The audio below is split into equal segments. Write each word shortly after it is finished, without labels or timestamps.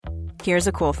Here's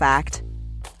a cool fact.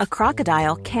 A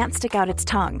crocodile can't stick out its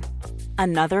tongue.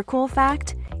 Another cool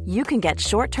fact, you can get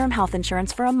short-term health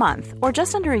insurance for a month or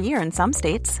just under a year in some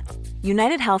states.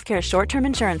 United Healthcare short-term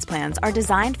insurance plans are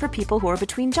designed for people who are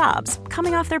between jobs,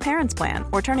 coming off their parents' plan,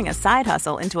 or turning a side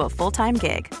hustle into a full-time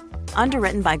gig.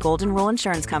 Underwritten by Golden Rule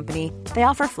Insurance Company, they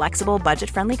offer flexible,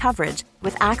 budget-friendly coverage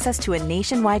with access to a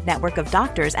nationwide network of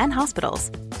doctors and hospitals.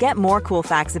 Get more cool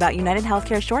facts about United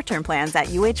Healthcare short-term plans at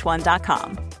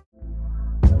uh1.com.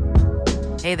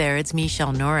 Hey there, it's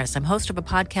Michelle Norris. I'm host of a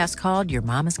podcast called Your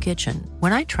Mama's Kitchen.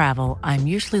 When I travel, I'm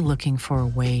usually looking for a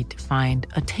way to find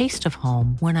a taste of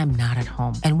home when I'm not at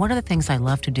home. And one of the things I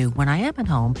love to do when I am at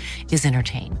home is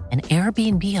entertain. And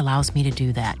Airbnb allows me to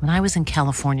do that. When I was in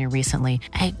California recently,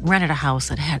 I rented a house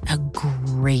that had a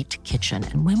great kitchen.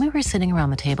 And when we were sitting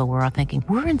around the table, we were all thinking,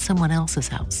 we're in someone else's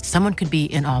house. Someone could be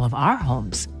in all of our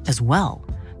homes as well.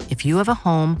 If you have a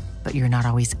home, but you're not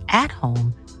always at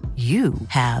home, you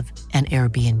have an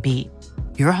Airbnb.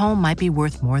 Your home might be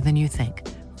worth more than you think.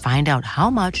 Find out how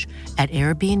much at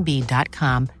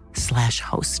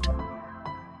airbnb.com/host.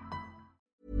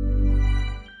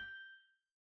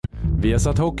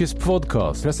 Viasat Hockeys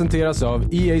podcast presenteras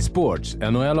av EA Sports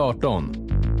NHL 18.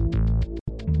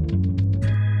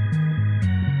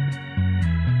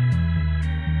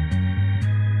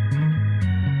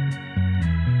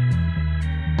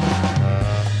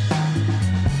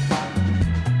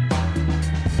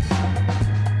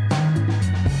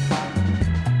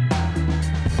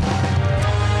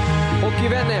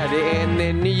 Vänner, det är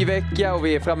en ny vecka och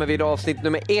vi är framme vid avsnitt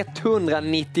nummer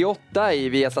 198 i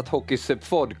Viasat Hockeys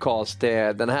podcast.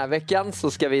 Den här veckan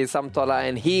så ska vi samtala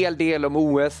en hel del om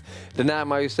OS. Det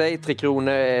närmar ju sig. Tre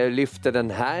Kronor lyfter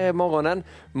den här morgonen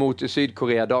mot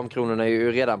Sydkorea. Damkronorna är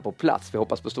ju redan på plats. Vi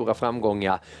hoppas på stora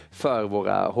framgångar för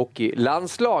våra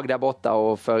hockeylandslag där borta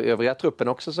och för övriga truppen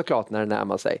också såklart när det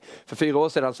närmar sig. För 4 år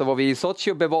sedan så var vi i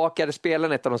Sochi och bevakade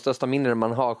spelen, ett av de största minnen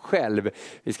man har själv.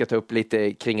 Vi ska ta upp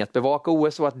lite kring att bevaka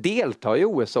OS och att delta i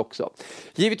OS också.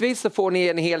 Givetvis så får ni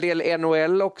en hel del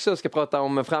NHL också. Jag ska prata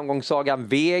om framgångssagan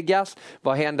Vegas.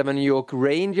 Vad händer med New York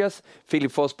Rangers?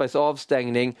 Filip Forsbergs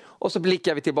avstängning. Och så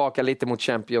blickar vi tillbaka lite mot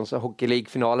Champions Hockey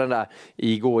League-finalen där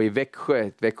igår i Växjö.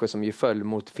 Ett Växjö som ju föll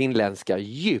mot finländska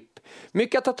djup.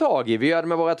 Mycket att ta tag i. Vi gör det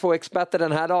med våra 2 experter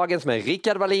den här dagen som är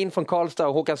Rickard Wallin från Karlstad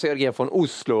och Håkan Södergren från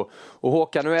Oslo. Och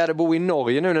Håkan, hur är det att bo i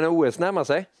Norge nu när OS närmar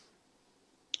sig?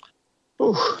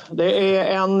 Det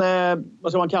är en,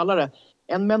 vad ska man kalla det?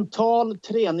 En mental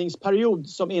träningsperiod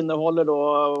som innehåller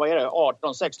då, vad är det,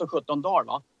 18, 16, 17 dagar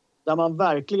va? Där man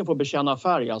verkligen får bekänna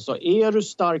färg. Alltså, är du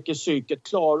stark i psyket,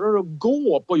 klarar du att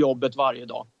gå på jobbet varje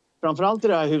dag? Framförallt i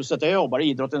det här huset där jag jobbar,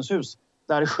 Idrottens hus.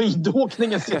 Där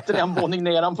skidåkningen sitter en våning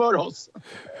nedanför oss.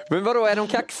 Men vadå, är de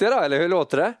kaxiga då, eller hur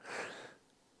låter det?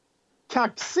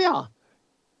 Kaxiga?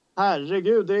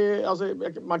 Herregud, det är, alltså,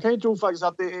 man kan ju tro faktiskt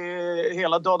att det är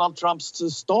hela Donald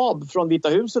Trumps stab från Vita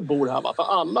huset bor här. Va? För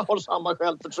alla har samma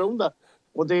självförtroende.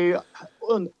 Och det är,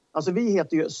 alltså, vi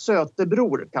heter ju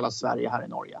Sötebror, kallas Sverige här i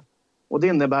Norge. Och det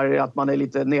innebär att man är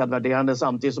lite nedvärderande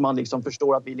samtidigt som man liksom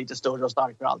förstår att vi är lite större och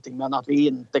starkare och allting. Men att vi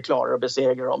inte klarar att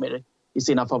besegra dem i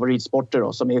sina favoritsporter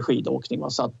då, som är skidåkning. Va?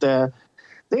 Så att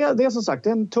det är som sagt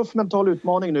en tuff mental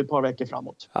utmaning nu ett par veckor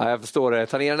framåt. Ja, jag förstår det.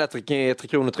 Ta ner den där 3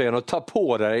 Kronor-tröjan och ta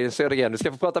på dig Södergren. Du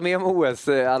ska få prata mer om OS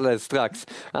alldeles strax.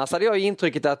 Annars hade jag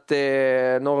intrycket att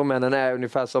norrmännen är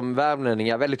ungefär som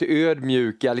värmlänningar. Väldigt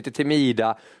ödmjuka, lite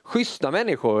timida, schyssta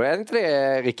människor. Är inte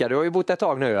det, Rickard? Du har ju bott ett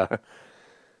tag nu.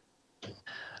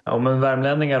 Ja, men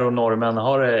värmlänningar och norrmän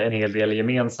har en hel del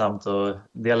gemensamt och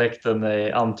dialekten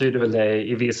antyder väl det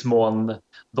i viss mån.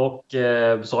 Dock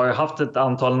så har jag haft ett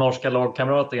antal norska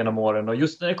lagkamrater genom åren och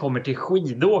just när det kommer till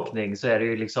skidåkning så är det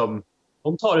ju liksom,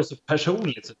 de tar det så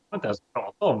personligt så de kan inte ens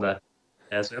prata om det.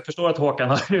 Så jag förstår att Håkan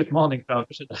har en utmaning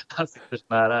framför sig där han sitter så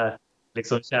nära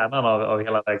liksom kärnan av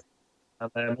hela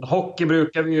verksamheten. Men hockey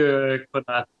brukar vi ju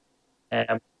kunna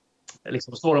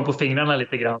liksom slå dem på fingrarna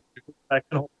lite grann. Vi får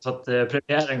verkligen hoppas att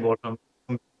premiären går som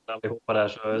allihopa där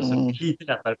så det blir lite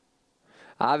lättare.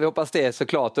 Ja, vi hoppas det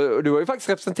såklart. Du har ju faktiskt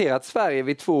representerat Sverige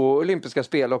vid 2 olympiska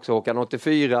spel också, Håkan,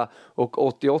 84 och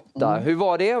 88. Hur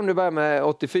var det om du börjar med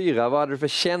 84? Vad hade du för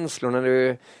känslor när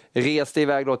du reste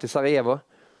iväg då till Sarajevo?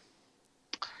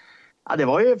 Ja, det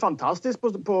var ju fantastiskt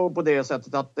på det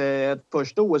sättet att ett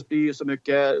första OS blir ju så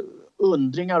mycket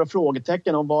undringar och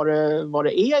frågetecken om vad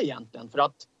det är egentligen. För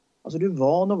att alltså, du är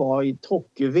van att vara i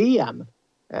hockey-VM.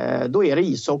 Då är det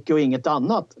ishockey och inget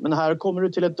annat. Men här kommer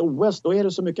du till ett OS, då är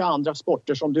det så mycket andra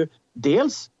sporter som du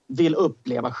dels vill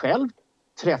uppleva själv.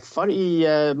 Träffar i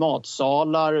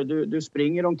matsalar, du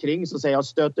springer omkring så att säga och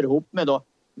stöter ihop med då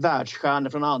världsstjärnor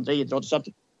från andra idrotter. Så att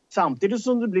samtidigt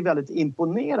som du blir väldigt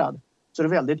imponerad så är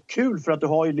det väldigt kul för att du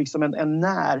har ju liksom en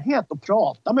närhet att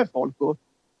prata med folk och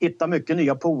hitta mycket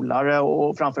nya polare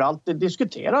och framförallt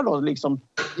diskutera då liksom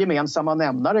gemensamma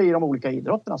nämnare i de olika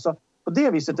idrotterna. Så på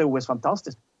det viset är OS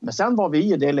fantastiskt. Men sen var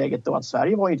vi i det läget då att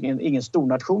Sverige var ingen stor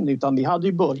nation, utan vi hade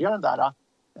ju börjat den där,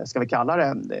 ska vi kalla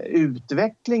det,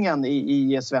 utvecklingen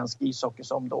i svensk ishockey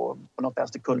som då på något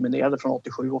vänster kulminerade från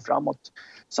 87 och framåt.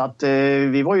 Så att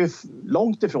vi var ju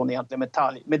långt ifrån egentligen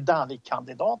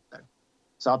medaljkandidater.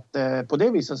 Så att på det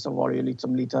viset så var det ju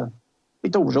liksom lite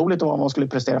oroligt om vad man skulle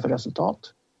prestera för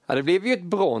resultat. Ja, det blev ju ett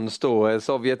brons då.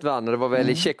 Sovjet vann och det var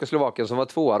väl Tjeckoslovakien som var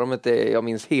tvåa, om inte jag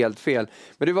minns helt fel.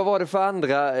 Men vad var det för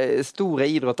andra stora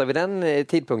idrottare vid den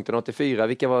tidpunkten, 84?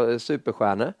 Vilka var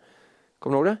superstjärnor?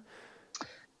 Kommer du ihåg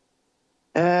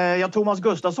det? Thomas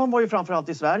Gustafsson var ju framförallt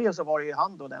i Sverige, så var det ju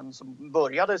han då den som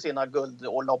började sina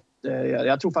guldlopp.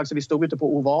 Jag tror faktiskt att vi stod ute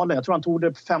på ovalen. Jag tror han tog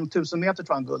det 5000 meter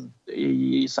tror han guld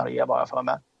i Sarajevo för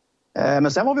mig.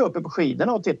 Men sen var vi uppe på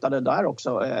skidorna och tittade där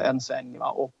också en sväng.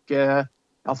 Va? Och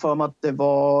jag för mig att det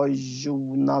var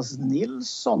Jonas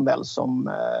Nilsson väl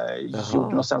som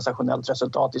gjorde något sensationellt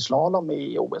resultat i slalom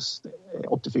i OS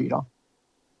 84.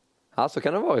 Ja, så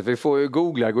kan det vara. Vi får ju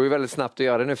googla, det går ju väldigt snabbt att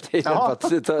göra det nu för tiden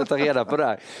för att ta reda på det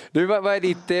här. Du, vad är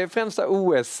ditt främsta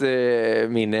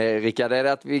OS-minne, Rickard? Är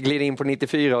det att vi glider in på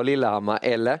 94 och Lillehammer,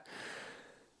 eller?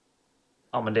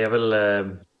 Ja, men det är väl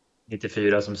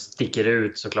 94 som sticker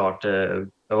ut såklart.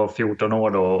 Jag var 14 år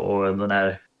då och den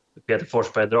här Peter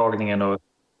Forsberg-dragningen och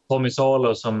Tommy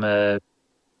Salo som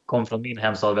kom från min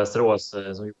hemstad Västerås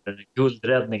som gjorde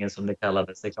guldräddningen som det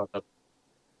kallades. Det är klart att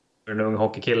för en ung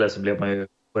hockeykille så blev man ju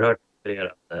oerhört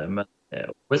inspirerad. Men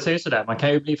OS är ju sådär, man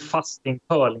kan ju bli fast i en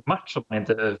curlingmatch om man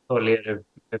inte följer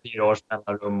med 4 års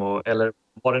mellanrum eller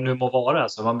vad det nu må vara.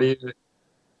 Så man blir ju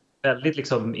väldigt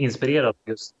liksom inspirerad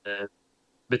just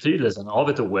betydelsen av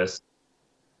ett OS.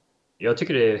 Jag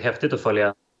tycker det är häftigt att följa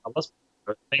alla sporter.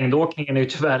 Mängdåkningen är ju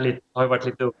tyvärr har ju varit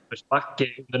lite uppförsbacke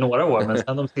under några år, men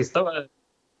sen de sista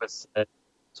OS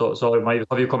så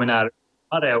har vi ju kommit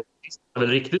närmare och det är väl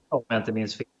riktigt bra om jag inte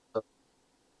minns fel.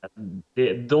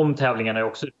 De tävlingarna är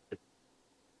också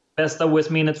bästa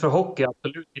OS-minnet för hockey,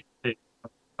 absolut inte.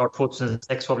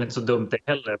 2006 var väl inte så dumt det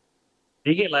heller. Det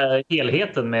är hela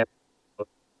helheten med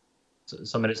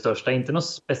som är det största, inte något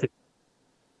specifikt.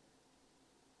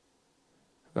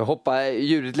 Jag hoppar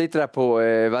ljudet lite där på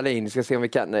Wallin, ska se om vi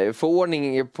kan få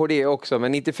ordning på det också.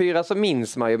 Men 94 så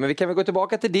minns man ju, men vi kan väl gå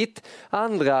tillbaka till ditt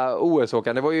andra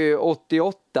OS-åkande. Det var ju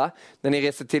 88 när ni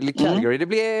reste till Calgary. Det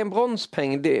blev en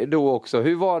bronspeng då också.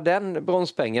 Hur var den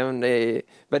bronspengen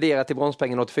värderat till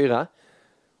bronspengen 84?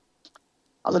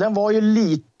 Alltså den var ju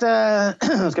lite,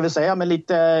 ska vi säga, med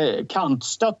lite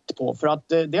kantstött på. För att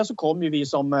det så kom ju vi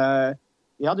som...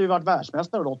 Vi hade ju varit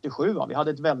världsmästare 87. Va? Vi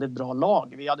hade ett väldigt bra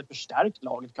lag. Vi hade förstärkt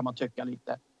laget kan man tycka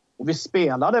lite. Och vi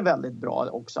spelade väldigt bra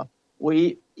också. Och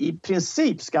i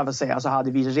princip ska vi säga så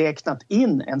hade vi räknat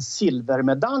in en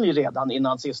silvermedalj redan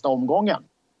innan sista omgången.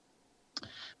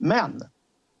 Men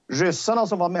ryssarna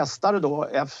som var mästare då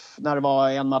när det var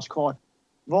en match kvar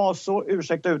var så,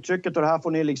 ursäkta uttrycket, och det här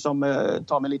får ni liksom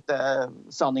ta med lite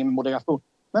sanning med moderation.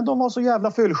 Men de var så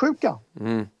jävla fyllsjuka.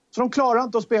 Så de klarade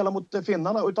inte att spela mot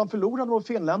finnarna utan förlorade mot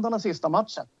finländarna sista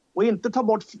matchen. Och inte ta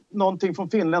bort någonting från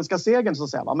finländska segern så att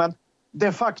säga. Men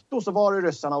de facto så var det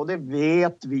ryssarna och det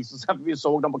vet vi. Så vi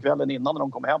såg dem på kvällen innan när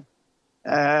de kom hem.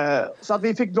 Så att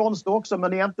vi fick brons då också,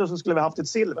 men egentligen så skulle vi haft ett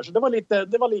silver. Så det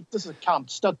var lite så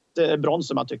kantstött brons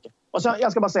som jag tycker. Och sen,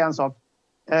 jag ska bara säga en sak.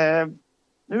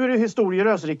 Nu är du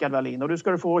historielös, Rickard Wallin, och du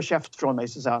ska få käft från mig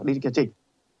så att säga, lite kritik.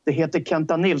 Det heter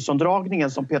Kenta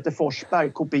Nilsson-dragningen som Peter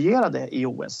Forsberg kopierade i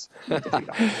OS 94.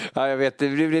 Ja, jag vet. Det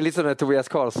blir lite som när Tobias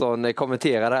Karlsson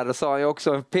kommenterade här. Då sa han ju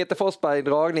också Peter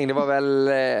Forsberg-dragning. Det var väl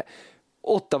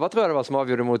 8 tror jag det var som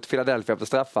avgjorde mot Philadelphia på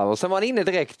straffar. Och sen var han inne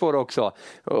direkt på det också.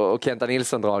 Och Kenta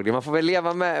Nilsson-dragning. Man får väl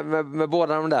leva med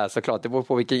båda de där såklart. Det beror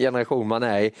på vilken generation man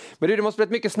är i. Men det måste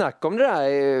bli mycket snack om det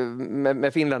där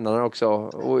med finländarna också.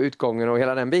 Och utgången och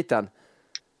hela den biten.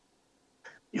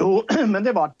 Jo, men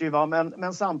det var det ju.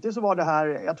 Men samtidigt så var det här,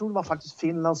 jag tror det var faktiskt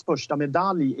Finlands första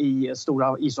medalj i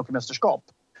stora ishockeymästerskap.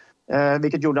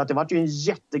 Vilket gjorde att det var ju en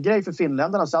jättegrej för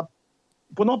finländarna. Så att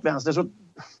på något vänster så,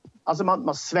 alltså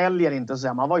man sväljer inte så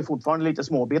här. Man var ju fortfarande lite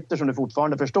småbitter som du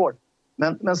fortfarande förstår.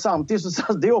 Men samtidigt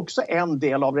så det är också en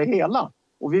del av det hela.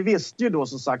 Och vi visste ju då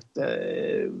som sagt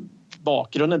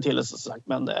bakgrunden till det som sagt.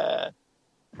 Men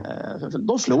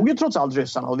de slog ju trots allt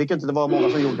ryssarna, och vilket det var många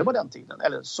som gjorde på den tiden,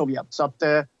 eller Sovjet. Så att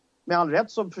med all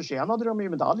rätt så förtjänade de ju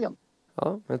medaljen.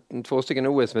 Ja, 2 stycken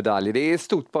OS-medaljer. Det är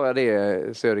stort bara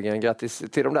det, Södergren. Grattis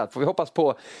till dem där. Får vi hoppas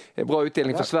på bra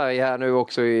utdelning för Sverige här nu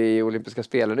också i olympiska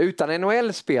spelen. Utan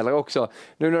NHL-spelare också.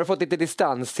 Nu när du har fått lite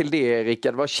distans till det,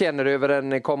 Rickard. Vad känner du över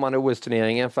den kommande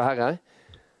OS-turneringen för herrar?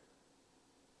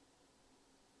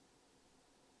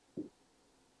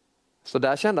 Så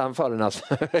där kände han för den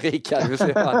alltså, Rickard.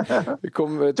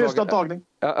 Tysta tagning.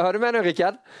 Hör du med nu,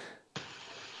 Rickard?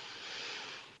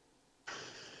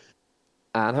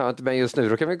 Han hör inte med just nu.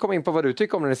 Då kan vi komma in på vad du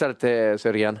tycker om den istället,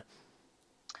 Södergren.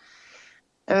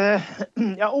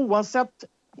 Ja, oavsett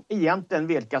egentligen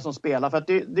vilka som spelar. För att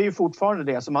det är ju fortfarande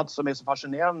det som är så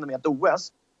fascinerande med ett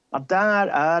OS. Att där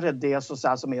är det så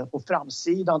som är på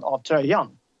framsidan av tröjan.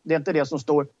 Det är inte det som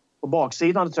står på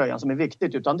baksidan av tröjan som är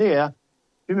viktigt. Utan det är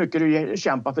hur mycket du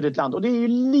kämpar för ditt land. Och det är ju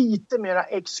lite mer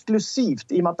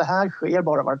exklusivt i och med att det här sker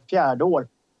bara vart 4:e år.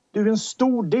 Du är en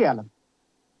stor del.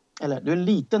 Eller du är en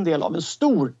liten del av en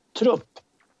stor trupp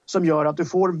som gör att du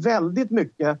får väldigt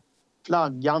mycket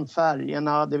flaggan,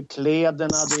 färgerna, det är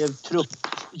kläderna, det är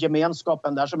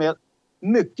truppgemenskapen där som är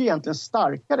mycket egentligen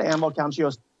starkare än vad kanske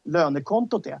just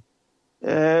lönekontot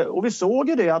är. Och vi såg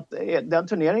ju det att den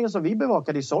turneringen som vi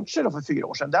bevakade i Sochi för 4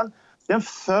 år sedan, den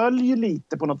följer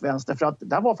lite på något vänster för att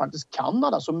där var faktiskt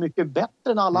Kanada så mycket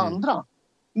bättre än alla andra.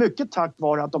 Mycket tack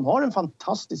vare att de har en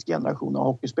fantastisk generation av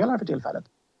hockeyspelare för tillfället.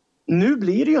 Nu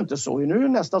blir det ju inte så. Nu är det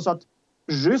nästan så att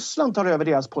Ryssland tar över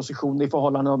deras position i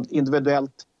förhållande till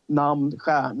individuellt namn,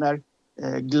 stjärnor,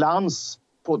 glans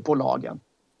på lagen.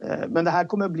 Men det här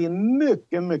kommer att bli en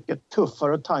mycket, mycket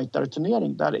tuffare och tajtare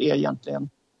turnering där det är egentligen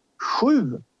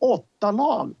 7-8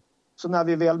 lag. Så när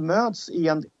vi väl möts i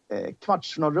en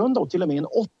kvartsfinalrunda och till och med en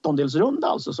åttondelsrunda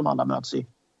alltså som alla möts i,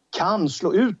 kan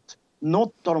slå ut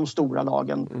något av de stora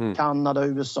lagen. Kanada,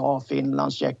 USA,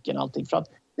 Finland, Tjeckien, allting. För att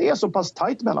det är så pass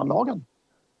tajt mellan lagen.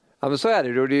 Ja, men så är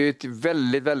det då. Det är ju ett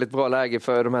väldigt, väldigt bra läge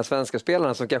för de här svenska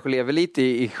spelarna som kanske lever lite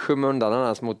i skymundan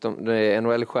annars mot de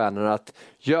NHL-stjärnorna att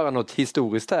göra något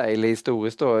historiskt här. Eller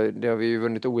historiskt då, det har vi ju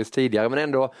vunnit OS tidigare, men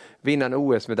ändå vinna en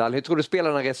OS-medalj. Hur tror du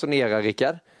spelarna resonerar,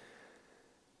 Rickard?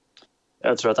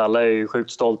 Jag tror att alla är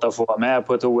sjukt stolta att få vara med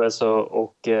på ett OS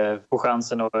och få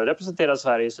chansen att representera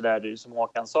Sverige så där som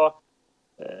Håkan sa.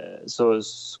 Så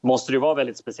måste det vara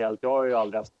väldigt speciellt. Jag har ju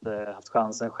aldrig haft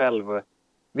chansen själv.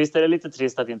 Visst är det lite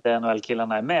trist att inte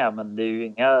NHL-killarna är med, men det är ju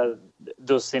inga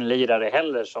dussinlirare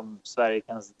heller som Sverige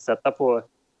kan sätta på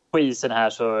isen här.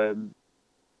 Så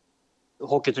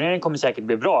hockeyturneringen kommer säkert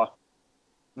bli bra.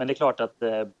 Men det är klart att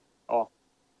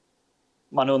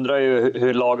man undrar ju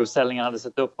hur laguppställningen hade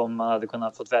sett upp om man hade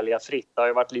kunnat fått välja fritt. Det har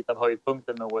ju varit lite av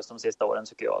höjdpunkten med OS de sista åren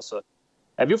tycker jag. Så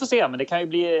vi får se, men det kan ju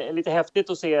bli lite häftigt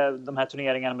att se de här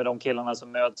turneringarna med de killarna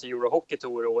som möts i Eurohockey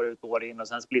Tour år ut och år in och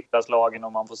sen splittas lagen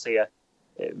och man får se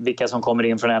vilka som kommer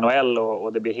in från NHL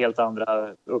och det blir helt andra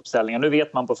uppställningar. Nu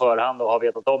vet man på förhand och har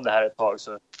vetat om det här ett tag,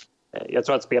 så jag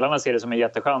tror att spelarna ser det som en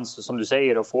jättechans, som du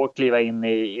säger, att få kliva in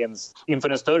inför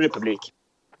en större publik.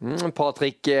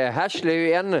 Patrik Hersley är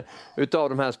ju en utav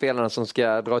de här spelarna som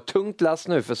ska dra ett tungt lass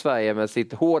nu för Sverige med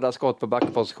sitt hårda skott på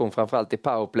backposition, framförallt i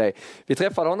powerplay. Vi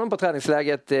träffade honom på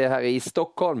träningsläget här i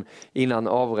Stockholm innan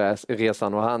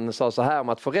avresan och han sa så här om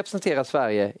att få representera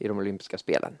Sverige i de olympiska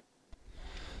spelen.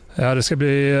 Ja, det ska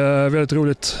bli väldigt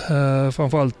roligt.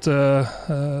 Framförallt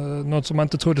något som man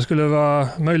inte trodde skulle vara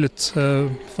möjligt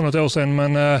för något år sedan.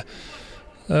 Men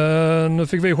nu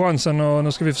fick vi chansen och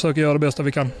nu ska vi försöka göra det bästa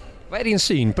vi kan. Vad är din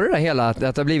syn på det där hela? Att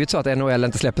det har blivit så att NHL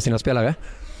inte släpper sina spelare?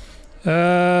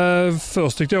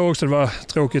 Först tyckte jag också det var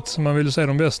tråkigt. Man ville se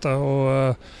de bästa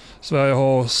och Sverige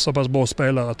har så pass bra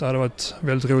spelare att det hade varit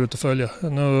väldigt roligt att följa.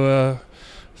 Nu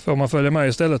får man följa med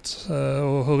istället.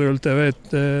 Och hur roligt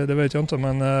det vet jag inte,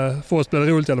 men för oss blir det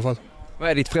roligt i alla fall. Vad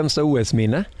är ditt främsta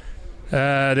OS-minne?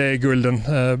 Det är gulden,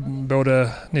 både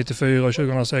 94 och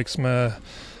 2006 med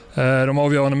de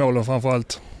avgörande målen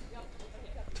framförallt.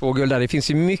 2 guld där. Det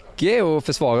finns ju mycket att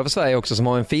försvara för Sverige också som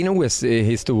har en fin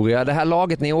OS-historia. Det här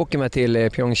laget ni åker med till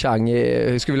Pyeongchang,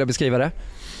 hur skulle du vilja beskriva det?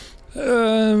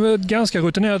 Ett ganska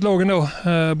rutinerat lag ändå.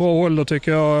 Bra ålder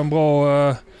tycker jag, en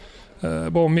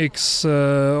bra mix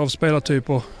av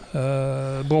spelartyper.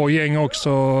 Bra gäng också.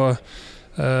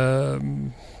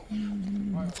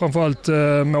 Framförallt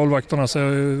målvakterna ser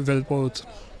ju väldigt bra ut.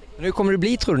 Hur kommer det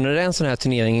bli, tror du, när det är en sån här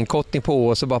turnering? En kottning på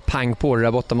och så bara pang på det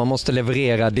där borta. Man måste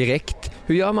leverera direkt.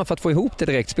 Hur gör man för att få ihop det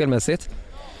direkt spelmässigt?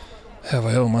 Ja,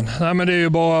 vad gör man? Nej, men det är ju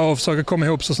bara att försöka komma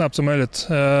ihop så snabbt som möjligt.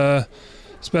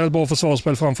 Spela ett bra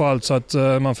försvarsspel framförallt så att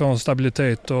man får en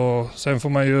stabilitet. Och sen får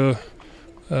man ju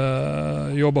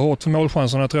jobba hårt för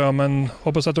målchanserna tror jag. Men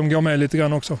hoppas att de går med lite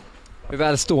grann också. Hur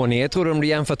väl står ni? Tror du om du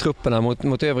jämför trupperna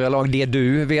mot övriga lag? Det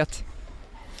du vet?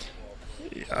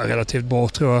 Ja, relativt bra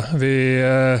tror jag.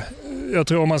 Jag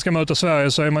tror om man ska möta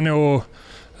Sverige så är man nog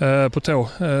på tå,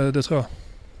 det tror jag.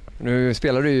 Nu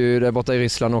spelar du ju där borta i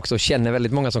Ryssland också och känner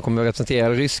väldigt många som kommer att representera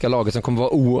det ryska laget som kommer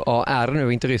vara OAR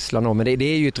nu, inte Ryssland då, men det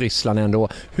är ju ett Ryssland ändå.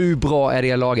 Hur bra är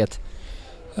det laget?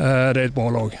 Det är ett bra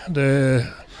lag.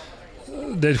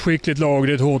 Det är ett skickligt lag,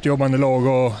 det är ett hårt jobbande lag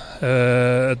och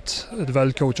ett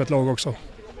välcoachat lag också.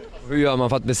 Hur gör man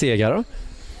för att besegra då?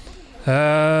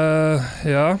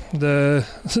 Ja,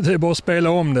 det är bara att spela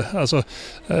om det. Alltså,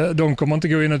 de kommer inte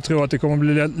gå in och tro att det kommer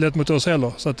bli lätt mot oss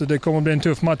heller. Så att det kommer bli en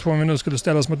tuff match om vi nu skulle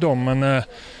ställas mot dem. Men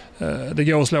det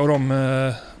går att slå dem,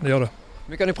 det gör det.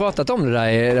 Hur kan ni pratat om det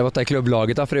där borta i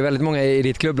klubblaget då? För det är väldigt många i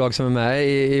ditt klubblag som är med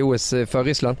i OS för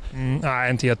Ryssland.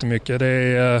 Nej, inte jättemycket.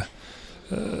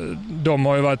 De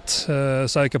har ju varit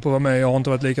säkra på att vara med. Jag har inte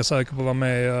varit lika säker på att vara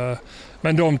med.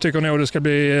 Men de tycker nog det ska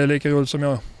bli lika roligt som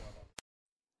jag.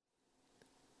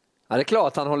 Ja, det är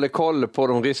klart han håller koll på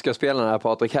de ryska spelarna,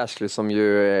 Patrik Hashley, som ju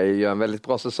gör en väldigt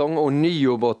bra säsong och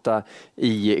nio borta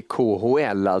i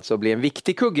KHL, alltså blir en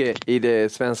viktig kugge i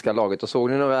det svenska laget. Och såg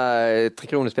ni några Tre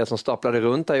Kronor-spelare som staplade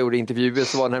runt och gjorde intervjuer,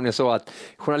 så var det nämligen så att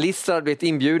journalister hade blivit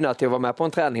inbjudna till att vara med på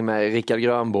en träning med Rickard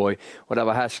Grönborg och där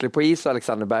var Hashley på is och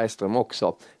Alexander Bergström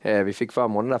också. Vi fick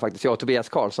förmånen där faktiskt, jag och Tobias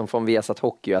Karlsson från Viasat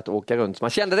Hockey, att åka runt. Så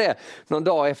man kände det någon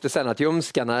dag efter sen att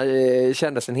ljumskarna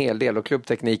kändes en hel del och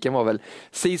klubbtekniken var väl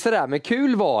där, men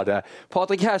kul var det.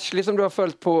 Patrik Hashley som du har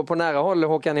följt på nära håll,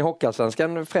 Håkan i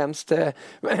Hockeyallsvenskan främst.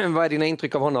 Vad är dina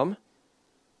intryck av honom?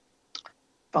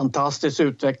 Fantastisk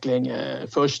utveckling.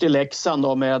 Först i Leksand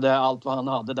då med allt vad han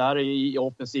hade där i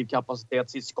offensiv kapacitet,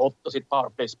 sitt skott och sitt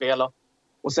powerplay-spel.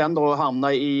 Och sen då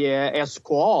hamna i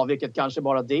SKA, vilket kanske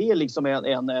bara det är liksom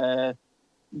en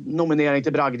nominering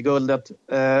till Bragdguldet.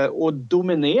 Och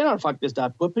dominerar faktiskt där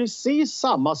på precis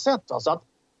samma sätt. Så att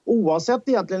oavsett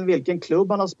egentligen vilken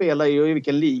klubb han har spelat i och i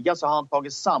vilken liga så har han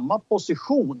tagit samma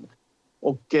position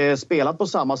och spelat på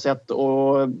samma sätt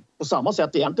och på samma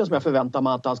sätt egentligen som jag förväntar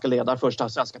mig att han ska leda första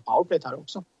svenska powerplay här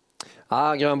också.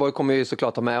 Ja, Grönborg kommer ju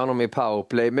såklart ha med honom i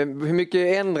powerplay, men hur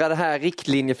mycket ändrar det här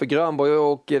riktlinjer för Grönborg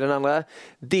och den andra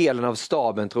delen av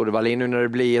staben, tror du, Wallin, nu när det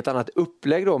blir ett annat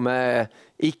upplägg då med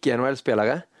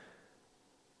icke-NHL-spelare?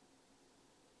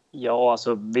 Ja,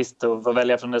 alltså visst, att få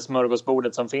välja från det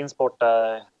smörgåsbordet som finns borta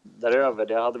däröver,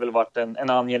 det hade väl varit en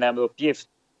angenäm uppgift.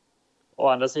 Å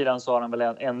andra sidan så har han väl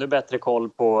ännu bättre koll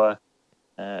på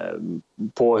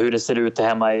hur det ser ut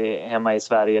hemma i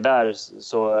Sverige där.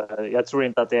 Så jag tror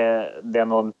inte att det är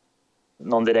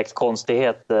någon direkt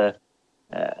konstighet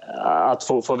att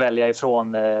få välja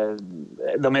ifrån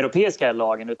de europeiska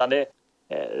lagen, utan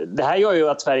det här gör ju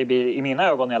att Sverige blir, i mina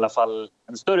ögon i alla fall,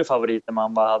 en större favorit än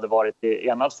man hade varit i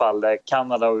annat fall, där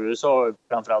Kanada och USA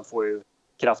framförallt får ju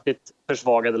kraftigt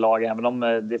försvagade lag, även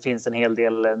om det finns en hel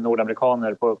del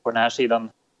nordamerikaner på den här sidan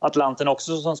Atlanten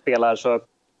också som spelar, så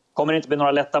kommer det inte bli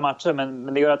några lätta matcher,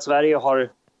 men det gör att Sverige har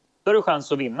större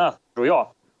chans att vinna, tror jag,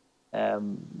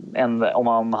 än om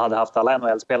man hade haft alla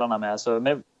NHL-spelarna med.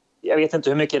 Men jag vet inte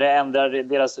hur mycket det ändrar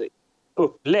deras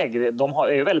upplägg. De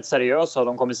är ju väldigt seriösa och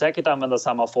de kommer säkert använda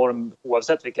samma form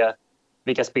oavsett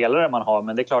vilka spelare man har,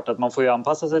 men det är klart att man får ju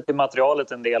anpassa sig till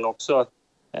materialet en del också.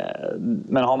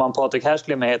 Men har man Patrik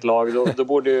Hashley med ett lag, då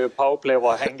borde ju powerplay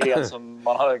vara en gren som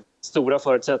man har stora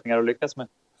förutsättningar att lyckas med.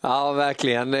 Ja,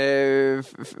 verkligen.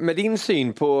 Med din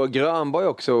syn på Grönborg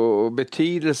också,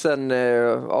 betydelsen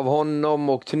av honom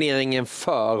och turneringen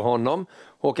för honom,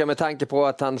 och med tanke på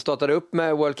att han startade upp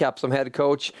med World Cup som head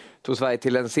coach, tog Sverige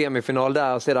till en semifinal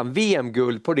där och sedan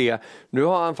VM-guld på det. Nu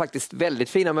har han faktiskt väldigt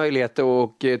fina möjligheter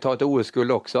att ta ett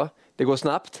OS-guld också. Det går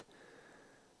snabbt.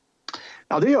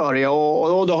 Ja, det gör det.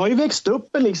 Och det har ju växt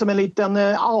upp en liten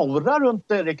aura runt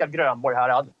Rickard Grönborg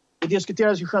här. Det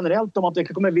diskuteras ju generellt om att det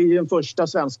kommer bli den första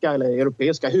svenska eller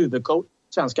europeiska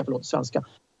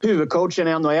huvudcoachen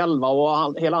i NHL,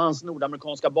 och hela hans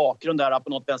nordamerikanska bakgrund där på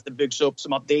något vänster byggs upp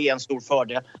som att det är en stor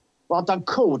fördel. Och att han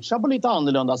coachar på lite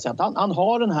annorlunda sätt. Han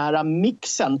har den här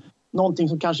mixen, någonting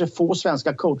som kanske få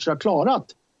svenska coacher har klarat.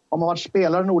 Om man varit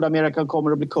spelare i Nordamerika och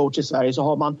kommer att bli coach i Sverige så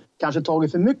har man kanske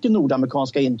tagit för mycket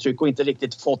nordamerikanska intryck och inte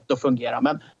riktigt fått det att fungera.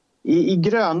 Men i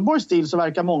Grönborgs stil så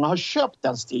verkar många ha köpt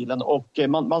den stilen, och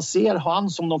man ser han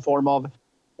som någon form av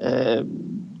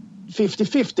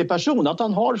 50-50 person, att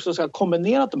han har så att säga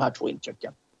kombinerat de här två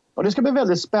intrycken. Och det ska bli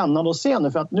väldigt spännande att se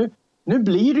nu, för att nu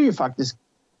blir det ju faktiskt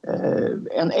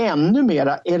en ännu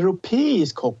mera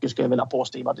europeisk hockey, skulle jag vilja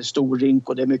påstå, att det är stor rink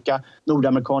och det är mycket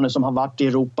nordamerikaner som har varit i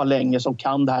Europa länge som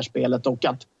kan det här spelet, och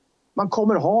att man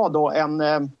kommer ha då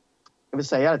jag vill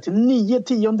säga till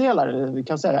 9/10, vi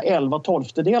kan säga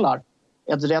 11/12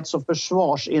 ett rätt så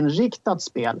försvarsinriktat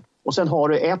spel Och sen har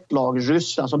du ett lag,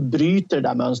 Ryssland, som bryter det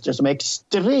där mönstret, som är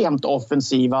extremt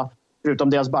offensiva, förutom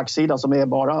deras backsida som är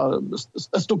bara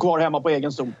står kvar hemma på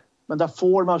egen zon. Men där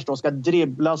Forwards då ska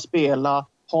dribbla, spela,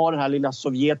 ha den här lilla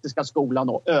sovjetiska skolan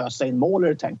och ösa in mål, är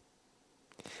det tänkt.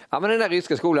 Ja, men den där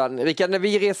ryska skolan. Rickard, när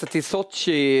vi reste till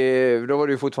Sochi, då var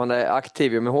du fortfarande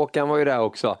aktiv, men Håkan var ju där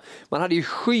också. Man hade ju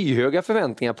skyhöga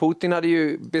förväntningar. Putin hade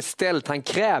ju beställt, han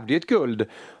krävde ju ett guld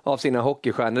av sina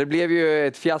hockeystjärnor. Det blev ju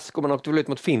ett fiasko, man åkte väl ut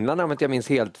mot Finland om inte jag minns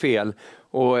helt fel.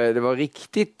 Och det var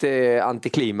riktigt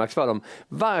antiklimax för dem.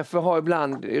 Varför har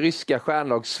ibland ryska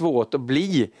stjärnlag svårt att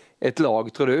bli ett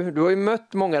lag, tror du? Du har ju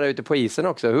mött många där ute på isen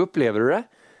också. Hur upplever du det?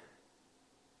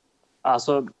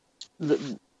 Alltså,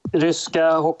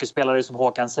 ryska hockeyspelare, som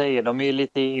Håkan säger, de är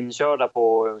lite inkörda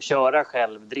på att köra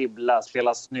själv, dribbla,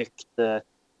 spela snyggt.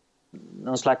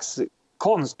 Någon slags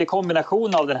konstig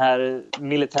kombination av den här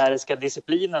militäriska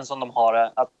disciplinen som de har,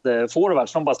 att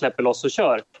forwards, de bara släpper loss och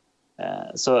kör.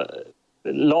 Så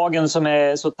lagen som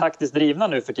är så taktiskt drivna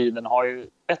nu för tiden har ju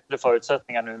bättre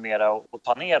förutsättningar numera att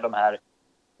ta ner de här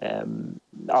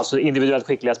alltså individuellt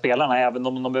skickliga spelarna, även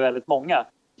om de är väldigt många.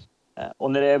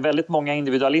 Och när det är väldigt många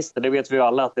individualister, det vet vi ju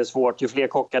alla att det är svårt. Ju fler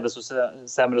kockar desto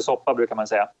sämre soppa, brukar man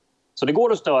säga. Så det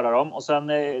går att störa dem. Och sen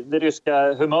det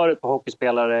ryska humöret på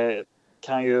hockeyspelare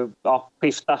kan ju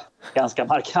skifta ganska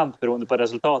markant beroende på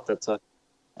resultatet. Så,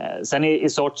 sen i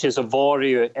Sochi så var det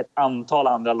ju ett antal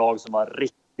andra lag som var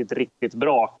riktigt, riktigt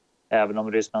bra. Även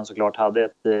om Ryssland såklart hade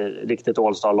ett riktigt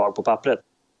all-star-lag på pappret.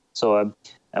 Så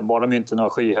var de ju inte några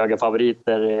skyhöga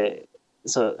favoriter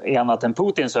så i annat än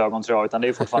Putins ögon, tror jag, utan det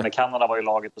är fortfarande Kanada var ju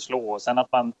laget att slå. Och sen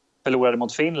att man förlorade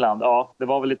mot Finland, det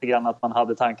var väl lite grann att man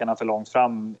hade tankarna för långt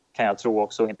fram, kan jag tro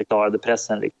också, och inte klarade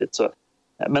pressen riktigt. Så,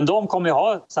 men de kommer ju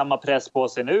ha samma press på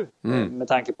sig nu med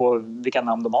tanke på vilka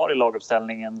namn de har i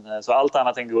laguppställningen. Så allt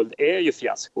annat än guld är ju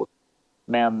fiasko.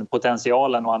 Men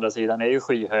potentialen å andra sidan är ju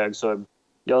skyhög, så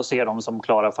jag ser dem som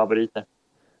klara favoriter.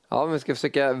 Ja, men vi ska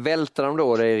försöka välta dem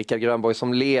då. Det är Rickard Grönborg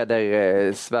som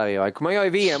leder Sverige. Det kommer jag i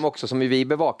VM också, som vi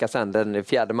bevakar sen den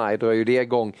 4 maj. Då är ju det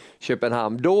igång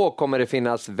Köpenhamn. Då kommer det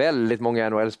finnas väldigt många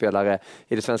NHL-spelare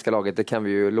i det svenska laget. Det kan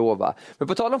vi ju lova. Men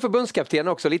på tal om förbundskapten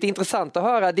också. Lite intressant att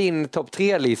höra din topp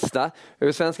 3-lista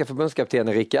över svenska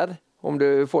förbundskaptener, Rickard. Om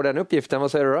du får den uppgiften,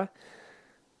 vad säger du då?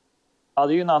 Ja,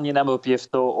 det är ju en angenäm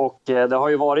uppgift och det har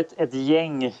ju varit ett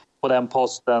gäng på den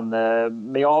posten.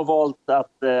 Men jag har valt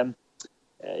att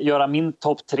göra min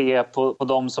topp 3 på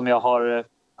de som jag har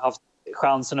haft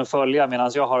chansen att följa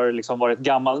medan jag har liksom varit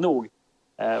gammal nog.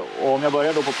 Och om jag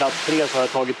börjar då på plats 3 så har jag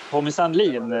tagit Tommy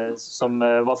Sandlin som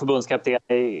var förbundskapten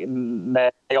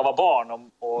när jag var barn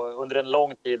och under en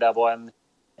lång tid där var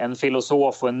en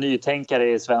filosof och en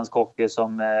nytänkare i svensk hockey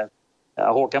som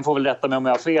Håkan får väl rätta mig om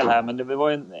jag har fel här, men det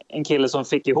var en kille som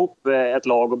fick ihop ett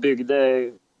lag och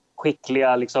byggde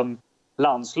skickliga liksom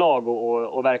landslag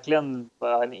och verkligen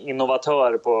en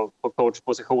innovatör på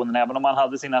coachpositionen. Även om han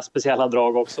hade sina speciella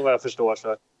drag också, vad jag förstår,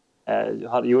 så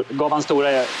gav han stora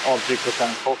avtryck på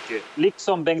svensk hockey.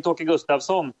 Liksom Bengt-Åke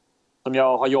Gustafsson, som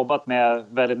jag har jobbat med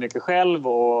väldigt mycket själv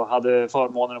och hade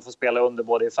förmånen att få spela under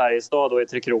både i Färjestad och i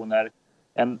Tre Kronor.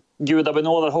 En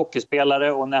gudabenådad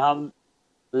hockeyspelare, och när han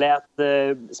lät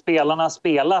spelarna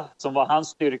spela, som var hans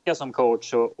styrka som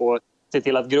coach, och se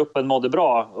till att gruppen mådde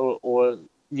bra och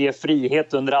ge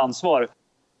frihet under ansvar,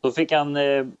 då fick han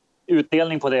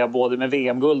utdelning på det både med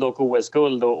VM-guld och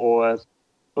OS-guld och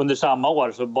under samma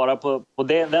år. Så bara på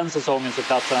den säsongen så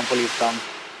platsar han på listan.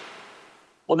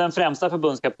 Och den främsta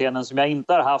förbundskaptenen som jag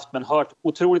inte har haft men hört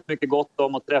otroligt mycket gott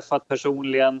om och träffat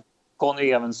personligen,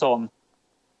 Conny Evensson.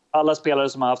 Alla spelare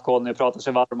som har haft Conny pratar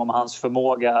sig varm om hans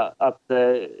förmåga att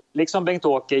liksom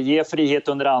Bengt-Åke ge frihet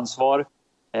under ansvar,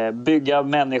 bygga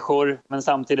människor men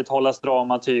samtidigt hålla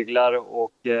strama tyglar,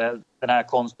 och den här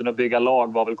konsten att bygga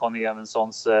lag var väl Conny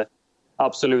Evenssons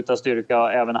absoluta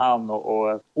styrka, även han,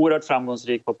 och oerhört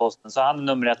framgångsrik på posten, så han är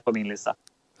nummer 1 på min lista.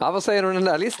 Ja, vad säger du om den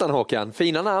där listan, Håkan?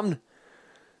 Fina namn.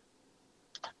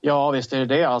 Ja, visst är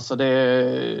det. Alltså det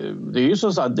är ju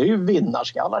så att det är ju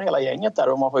vinnarskallar hela gänget där,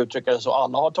 om man får uttrycka det så.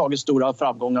 Alla har tagit stora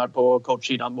framgångar på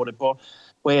coachsidan, både på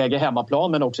egen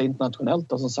hemmaplan men också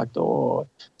internationellt. Och som sagt, och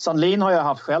Sandlin har jag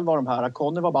haft själv av de här.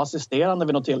 Conny var bara assisterande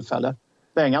vid något tillfälle.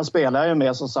 Bengan spelar ju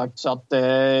med, som sagt, så att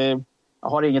jag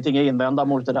har ingenting att invända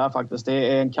mot det där faktiskt.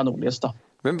 Det är en kanonlista.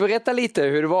 Men berätta lite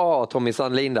hur det var att ha Tommy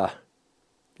Sandlin där.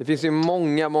 Det finns ju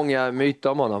många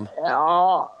myter om honom.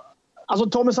 Ja, alltså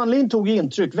Tommy Sandlin tog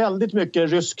intryck väldigt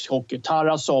mycket rysk hockey,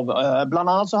 Tarasov. Bland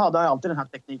annat så hade han alltid den här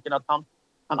tekniken att han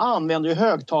använde ju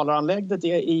högtalaranläggningen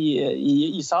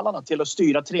i ishallarna till att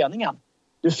styra träningen.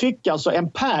 Du fick alltså en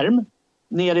perm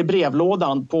ner i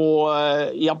brevlådan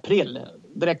i april,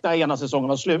 direkt när ena säsongen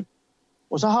var slut.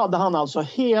 Och så hade han alltså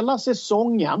hela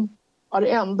säsongen,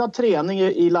 varenda träning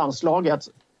i landslaget,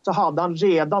 så hade han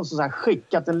redan så här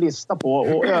skickat en lista på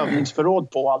och övningsförråd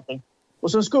på allting.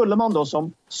 Och sen skulle man då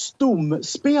som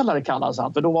stomspelare kallas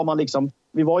han, för då var man liksom,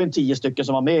 vi var ju 10 stycken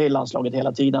som var med i landslaget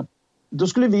hela tiden. Då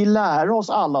skulle vi lära oss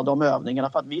alla de övningarna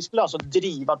för att vi skulle alltså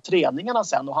driva träningarna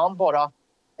sen, och han bara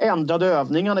ändrade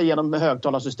övningarna genom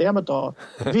högtalarsystemet då.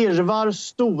 Virvar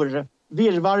stor,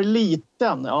 virvar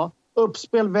liten, ja.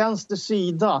 Uppspel vänster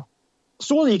sida.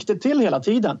 Så gick det till hela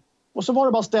tiden. Och så var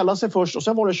det bara att ställa sig först och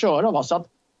sen var det att köra. Va? Så att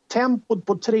tempot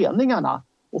på träningarna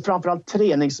och framförallt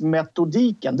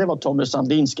träningsmetodiken, det var Tommy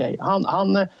Sandlins grej.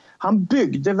 Han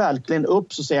byggde verkligen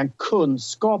upp så att säga en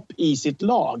kunskap i sitt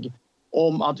lag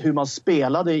om att hur man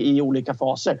spelade i olika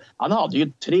faser. Han hade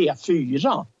ju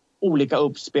 3-4 olika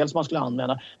uppspel som man skulle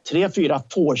använda. 3-4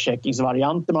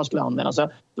 forecheckings-varianter man skulle använda. Så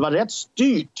det var rätt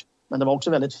styrt, men det var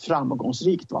också väldigt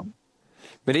framgångsrikt. Va?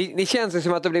 Men det känns ju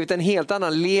som att det har blivit en helt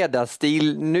annan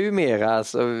ledarstil numera.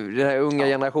 Alltså, den här unga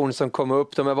generationen som kommer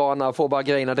upp, de är vana att få bara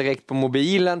grejerna direkt på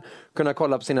mobilen, kunna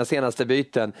kolla på sina senaste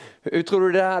byten. Hur tror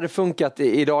du det hade funkat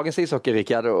i dagens ishockey,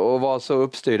 Rickard, och vara så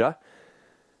uppstyrda?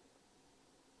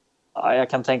 Ja, jag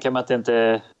kan tänka mig att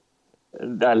det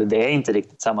är inte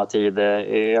riktigt samma tid.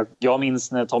 Jag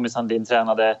minns när Tommy Sandlin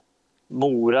tränade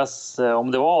Moras,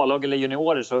 om det var A-lag eller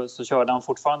juniorer, så körde han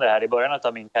fortfarande här i början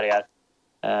av min karriär.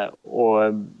 Och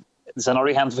sen har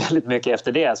det hänt väldigt mycket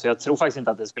efter det, så jag tror faktiskt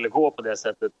inte att det skulle gå på det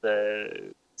sättet.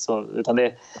 Utan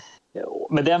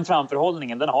med den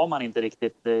framförhållningen, den har man inte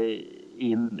riktigt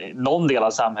i någon del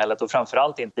av samhället, och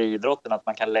framförallt inte i idrotten, att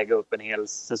man kan lägga upp en hel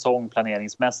säsong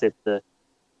planeringsmässigt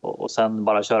och sen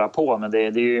bara köra på. Men det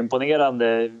är ju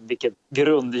imponerande vilket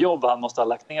grundjobb han måste ha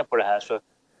lagt ner på det här.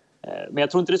 Men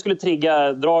jag tror inte det skulle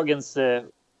trigga dagens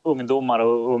ungdomar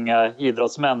och unga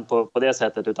idrottsmän på det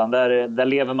sättet, utan där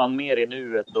lever man mer i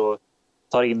nuet och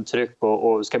tar intryck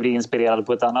och ska bli inspirerad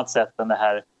på ett annat sätt än det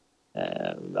här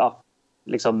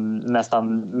liksom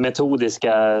nästan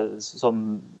metodiska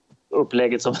som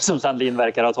upplägget som Sandlin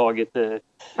verkar ha tagit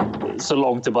så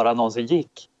långt det bara någonsin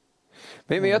gick.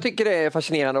 Men jag tycker det är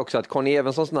fascinerande också att Conny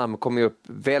Evenssons namn kommer upp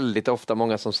väldigt ofta.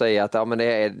 Många som säger att men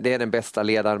det är den bästa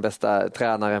ledaren, bästa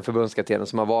tränaren, förbundskaptenen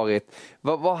som har varit.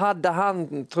 Vad hade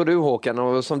han, tror du, Håkan,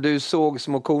 och som du såg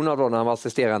som okon av då när han var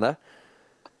assisterande?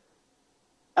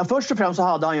 Ja, först och främst så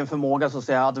hade han ju en förmåga så att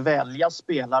säga, att välja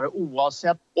spelare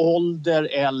oavsett ålder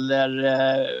eller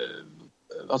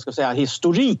vad ska jag säga,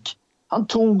 historik. Han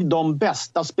tog de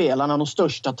bästa spelarna, de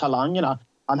största talangerna.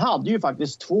 Han hade ju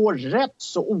faktiskt 2 rätt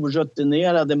så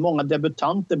orutinerade, många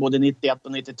debutanter både 91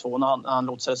 och 92 när han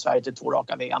lotsade Sverige till 2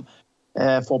 raka VM.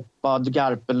 Foppa,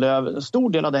 Garpenlöv, en stor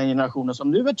del av den generationen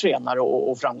som nu är tränare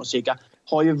och framgångsrika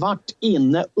har ju varit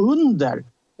inne under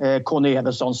Conny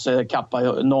Evenssons kappa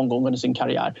någon gång under sin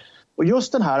karriär. Och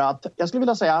just den här att, jag skulle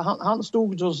vilja säga, han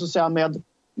stod så att säga med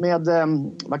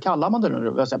vad kallar man det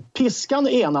nu? Piskan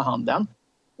i ena handen.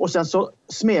 Och sen så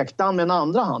smekte han med den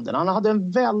andra handen. Han hade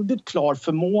en väldigt klar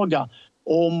förmåga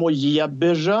om att ge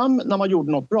beröm när man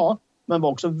gjorde något bra. Men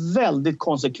var också väldigt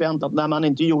konsekvent att när man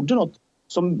inte gjorde något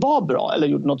som var bra eller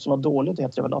gjorde något som var dåligt,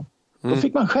 heter det väl då. Då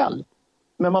fick man skäll.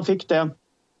 Men man fick det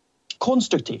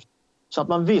konstruktivt. Så att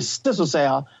man visste så att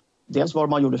säga dels vad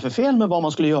man gjorde för fel men vad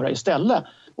man skulle göra istället.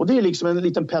 Och det är liksom en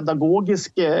liten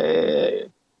pedagogisk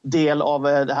del av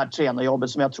det här tränarjobbet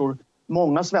som jag tror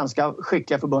många svenska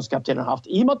skickliga förbundskaptener har haft,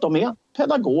 i och med att de är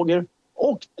pedagoger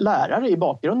och lärare i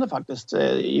bakgrunden faktiskt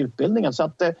i utbildningen. Så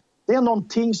att det är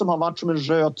någonting som har varit som en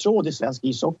röd tråd i svensk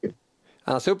ishockey.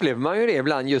 Annars upplever man ju det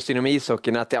ibland just inom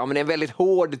ishockeyn att men det är en väldigt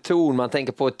hård ton. Man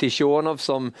tänker på Tichonov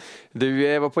som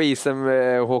du var på isen,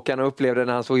 Håkan, och upplevde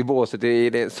när han såg i båset i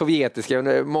det sovjetiska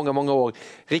under många, många år.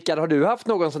 Rickard, har du haft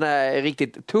någon sån här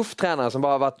riktigt tuff tränare som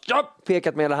bara varit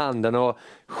pekat med hela handen och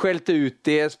skällt ut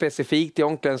det specifikt i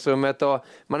omklädningsrummet och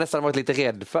man nästan varit lite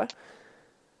rädd för?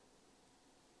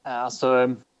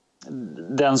 Alltså,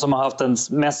 den som har haft den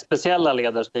mest speciella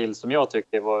ledarstil som jag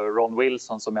tycker var Ron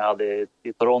Wilson som jag hade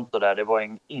i Toronto där. Det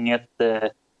var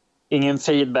ingen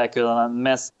feedback utan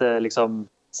mest liksom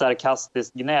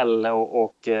sarkastiskt gnäll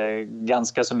och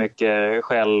ganska så mycket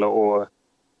skäll och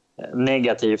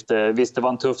negativt. Visst, det var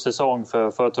en tuff säsong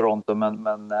för Toronto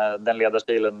men den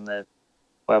ledarstilen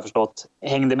har jag förstått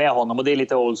hängde med honom, och det är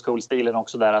lite old school-stilen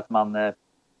också där att man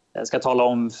ska tala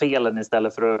om felen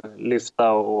istället för att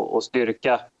lyfta och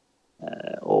styrka.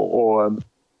 Och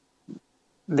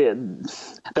det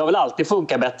har väl alltid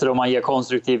funkat bättre om man ger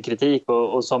konstruktiv kritik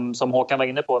och som Håkan var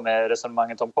inne på med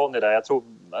resonemanget om Conny där, jag tror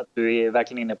att du är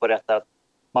verkligen inne på rätt att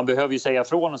man behöver ju säga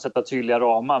från och sätta tydliga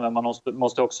ramar, men man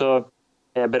måste också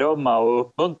berömma och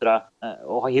uppmuntra.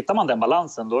 Och hittar man den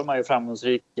balansen, då är man ju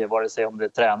framgångsrik, vare sig om det är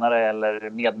tränare eller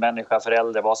medmänniska,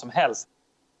 förälder, vad som helst.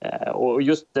 Och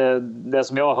just det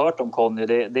som jag har hört om Conny,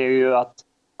 det är ju att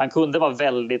han kunde vara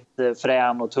väldigt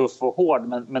frän och tuff och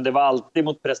hård, men det var alltid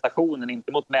mot prestationen,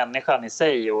 inte mot människan i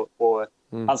sig. Och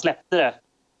han släppte det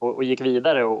och gick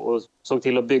vidare och såg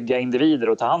till att bygga individer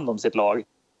och ta hand om sitt lag.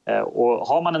 Och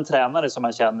har man en tränare som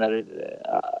man känner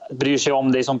bryr sig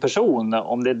om dig som person,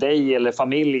 om det är dig eller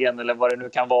familjen eller vad det nu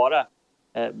kan vara,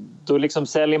 då liksom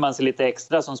säljer man sig lite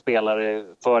extra som spelare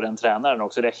för den tränaren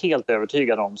också. Det är jag helt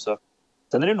övertygad om. Så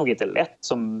sen är det nog inte lätt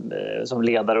som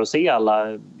ledare att se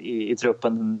alla i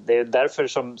truppen. Det är därför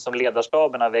som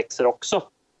ledarstaberna växer också.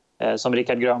 Som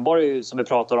Rickard Grönborg, som vi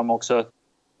pratar om också,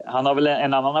 han har väl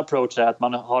en annan approach där, att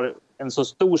man har en så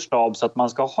stor stab så att man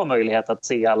ska ha möjlighet att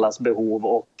se allas behov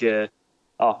och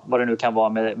vad det nu kan vara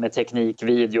med teknik,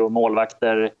 video,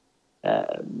 målvakter,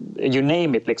 you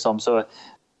name it liksom. Så,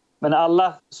 men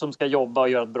alla som ska jobba och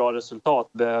göra ett bra resultat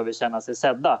behöver känna sig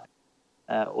sedda.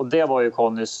 Och det var ju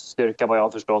Connys styrka, vad jag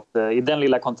har förstått. I den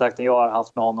lilla kontakten jag har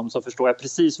haft med honom så förstår jag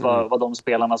precis vad de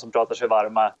spelarna som pratar sig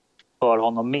varma för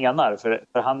honom menar.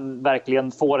 För han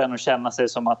verkligen får en att känna sig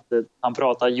som att han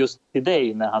pratar just till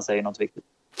dig när han säger något viktigt.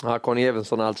 Ja, Conny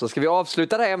Evensson alltså. Ska vi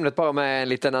avsluta det här ämnet bara med en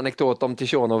liten anekdot om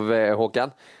Tichonov,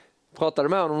 Håkan? Pratade du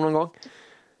med honom någon gång?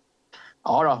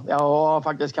 Ja då, jag var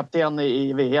faktiskt kapten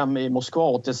i VM i Moskva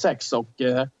 86 och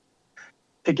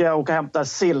fick jag åka och hämta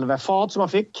silverfat som man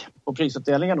fick på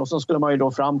prisutdelningen och så skulle man ju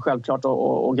då fram självklart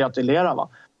och gratulera, va.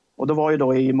 Och då var ju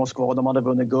då i Moskva, de hade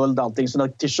vunnit guld och allting, så när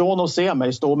Tichonov ser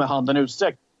mig stå med handen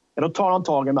utsträckt, då tar han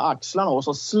tagen med axlarna och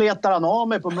så sletar han av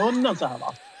mig på munnen så här,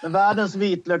 va. Men världens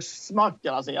vitlökssmack,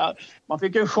 alltså. Man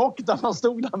fick ju en chock där man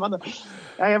stod där. Men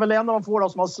jag är väl en av de få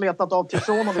som har sletat av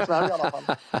Tichonov i Sverige i alla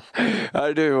fall.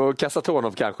 Ja, du och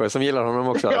Kasatonov kanske, som gillar honom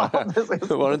också. Ja,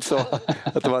 var det inte så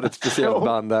att det var ett speciellt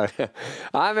band där?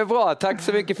 Ja, men bra, tack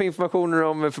så mycket för informationen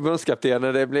om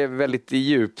förbundskaptenen. Det blev väldigt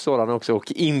djup sådan också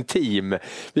och intim.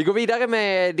 Vi går vidare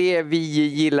med det vi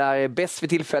gillar bäst för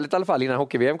tillfället i alla fall, innan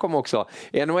hockey-VM kommer också.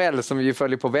 NHL som vi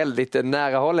följer på väldigt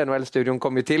nära håll. NHL-studion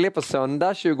kommer ju till er på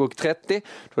söndag 20:30.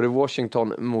 Då är det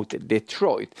Washington mot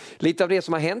Detroit. Lite av det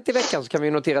som har hänt i veckan så kan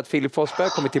vi notera att Filip Forsberg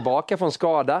kommer tillbaka från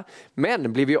skada,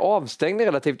 men blev ju avstängd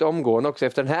relativt omgående också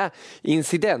efter den här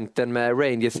incidenten med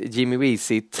Rangers Jimmy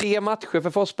Vesey. 3 matcher för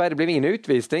Forsberg, det blev ingen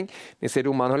utvisning. Ni ser,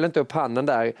 domaren höll inte upp handen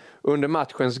där under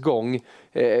matchens gång.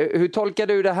 Hur tolkar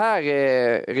du det här,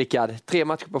 Rickard? 3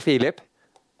 matcher på Filip?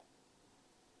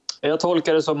 Jag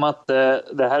tolkar det som att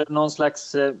det här är någon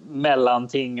slags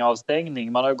mellanting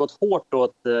avstängning. Man har gått hårt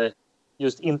åt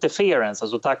just interference,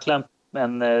 alltså tackla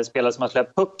en spelare som har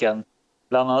släppt pucken.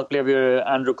 Bland annat blev ju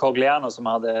Andrew Cogliano, som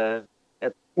hade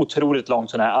ett otroligt långt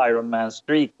sån här Ironman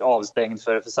streak, avstängd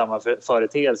för samma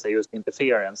företeelse, just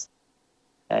interference.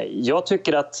 Jag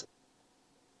tycker att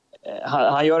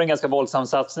han gör en ganska våldsam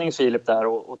satsning, Filip, där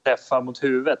och träffar mot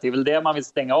huvudet. Det är väl det man vill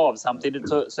stänga av. Samtidigt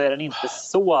så är den inte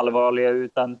så allvarlig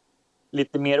utan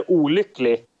lite mer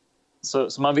olycklig.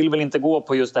 Så man vill väl inte gå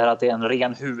på just det här att det är en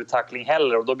ren huvudtackling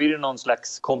heller. Och då blir det någon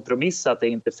slags kompromiss att det är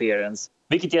interference.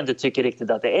 Vilket jag inte tycker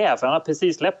riktigt att det är. För han har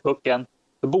precis släppt pucken.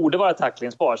 Det borde vara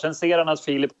tacklingsbar. Sen ser han att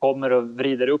Filip kommer och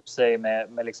vrider upp sig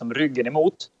med liksom ryggen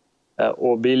emot.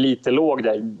 Och blir lite låg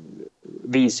där.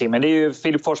 Men det är ju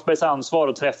Filip Forsbergs ansvar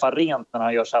att träffa rent när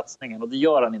han gör satsningen. Och det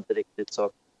gör han inte riktigt. Så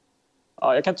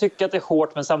ja, jag kan tycka att det är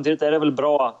hårt, men samtidigt är det väl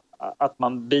bra att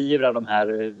man beivrar de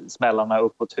här smällarna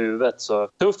uppåt huvudet. Så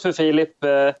tufft för Filip,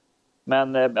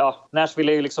 men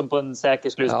Nashville är ju liksom på en säker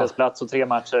slutspelsplats och 3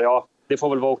 matcher, ja, det får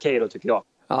väl vara okej då, tycker jag.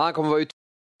 Ja, han kommer vara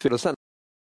ute sen.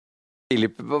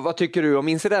 Filip, vad tycker du om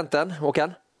incidenten,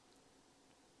 Håkan?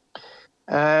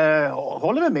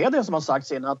 Håller med det som har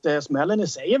sagts innan, att smällen i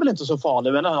sig är väl inte så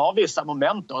farlig, men den har vissa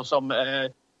moment då som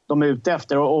de är ute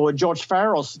efter. Och George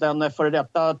Farros, den före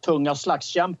detta tunga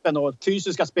slagskämpen och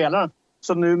fysiska spelaren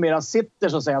som numera sitter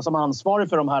så att säga som ansvarig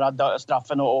för de här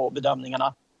straffen och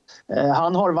bedömningarna.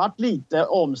 Han har varit lite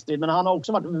omstridd, men han har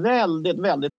också varit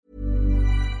väldigt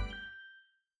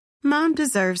Mom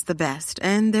deserves the best,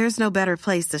 and there's no better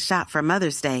place to shop for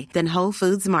Mother's Day than Whole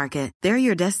Foods Market. They're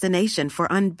your destination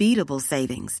for unbeatable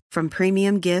savings, from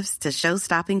premium gifts to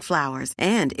show-stopping flowers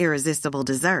and irresistible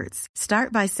desserts.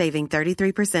 Start by saving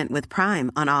 33% with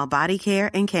Prime on all body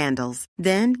care and candles.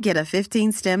 Then get a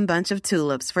 15-stem bunch of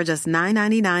tulips for just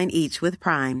 $9.99 each with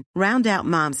Prime. Round out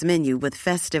Mom's menu with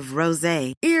festive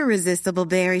rosé, irresistible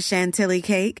berry chantilly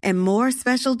cake, and more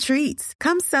special treats.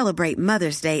 Come celebrate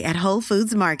Mother's Day at Whole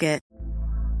Foods Market.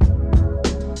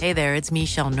 Hey there, it's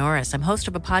Michelle Norris. I'm host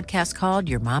of a podcast called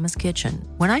Your Mama's Kitchen.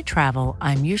 When I travel,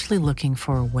 I'm usually looking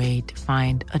for a way to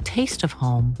find a taste of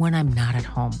home when I'm not at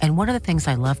home. And one of the things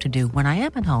I love to do when I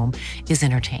am at home is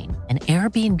entertain. And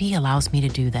Airbnb allows me to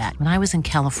do that. When I was in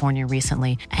California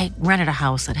recently, I rented a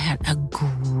house that had a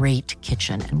great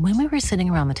kitchen. And when we were sitting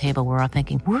around the table, we were all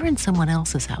thinking, we're in someone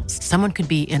else's house. Someone could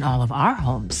be in all of our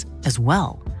homes as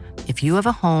well. If you have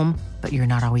a home, but you're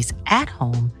not always at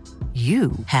home,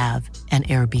 you have an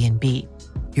Airbnb.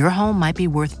 Your home might be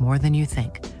worth more than you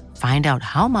think. Find out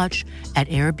how much at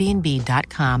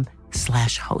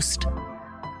airbnb.com/host.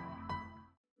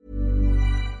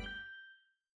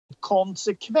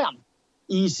 Konsekvent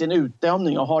i sin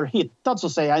utdömning och har hittat så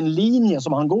att säga en linje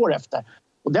som han går efter.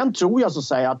 Och den tror jag så att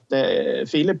säga att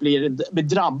Filip blir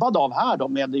drabbad av här då,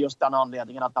 med just den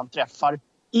anledningen att han träffar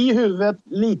i huvudet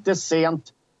lite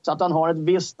sent. Så att han har ett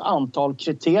visst antal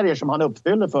kriterier som han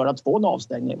uppfyller för att få en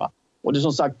avstängning. Va? Och det är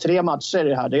som sagt 3 matcher i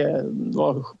det här. Det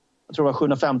var, jag tror det var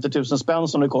 750 000 spänn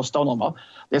som det kostade honom. Va?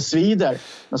 Det svider.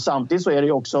 Men samtidigt så är det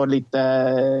ju också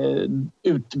lite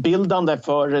utbildande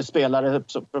för spelare,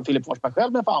 för Filip Forsberg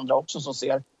själv men för andra också, som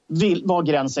ser var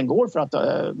gränsen går för att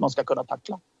man ska kunna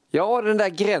tackla. Ja, den där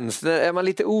gränsen, är man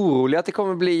lite orolig att det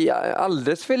kommer bli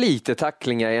alldeles för lite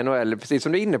tacklingar i NHL? Precis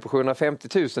som du är inne på 750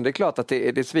 000, det är klart att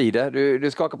det svider.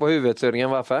 Du skakar på huvudet, Södergren,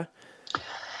 varför?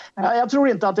 Jag tror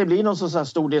inte att det blir någon så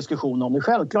stor diskussion om det.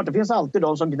 Självklart, det finns alltid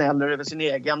de som gnäller över sin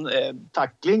egen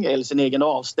tackling eller sin egen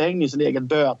avstängning, sin egen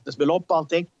bötesbelopp och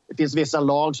allting. Det finns vissa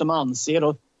lag som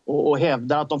anser och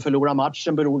hävdar att de förlorar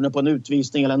matchen beroende på en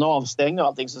utvisning eller en avstängning och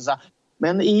allting.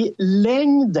 Men i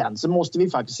längden så måste vi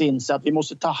faktiskt inse att vi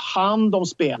måste ta hand om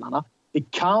spelarna. Vi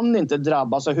kan inte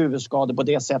drabbas av huvudskador på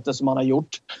det sättet som man har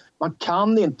gjort. Man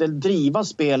kan inte driva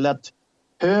spelet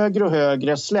högre och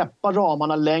högre, släppa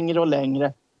ramarna längre och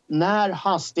längre. När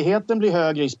hastigheten blir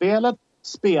högre i spelet,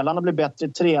 spelarna blir bättre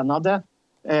tränade,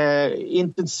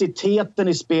 intensiteten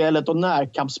i spelet och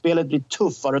närkampsspelet blir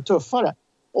tuffare och tuffare.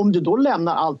 Om du då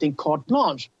lämnar allting carte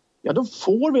blanche, ja då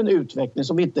får vi en utveckling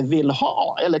som vi inte vill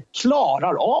ha eller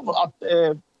klarar av att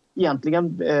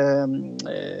egentligen,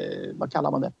 vad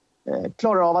kallar man det?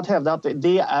 Klarar av att hävda att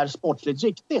det är sportsligt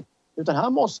riktigt. Utan här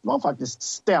måste man faktiskt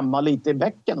stämma lite i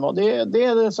bäcken. Va? Det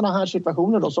är såna här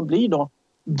situationer då som blir då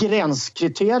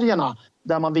gränskriterierna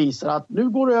där man visar att nu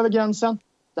går det över gränsen,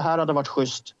 det här hade varit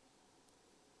schysst.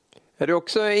 Är du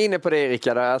också inne på det,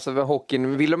 Rickard? Alltså för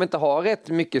hockeyn, vill de inte ha rätt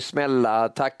mycket smälla,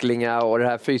 tacklingar och det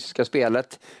här fysiska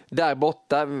spelet där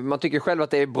borta? Man tycker själv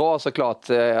att det är bra såklart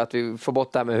att vi får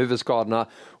bort det här med huvudskadorna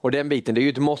och den biten. Det är ju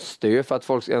ett måste ju för att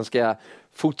folk ska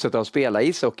fortsätta att spela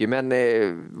ishockey. Men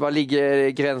vad ligger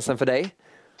gränsen för dig?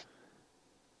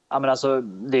 Ja, men alltså,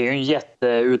 det är ju en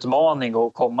jätteutmaning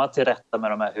att komma till rätta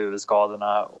med de här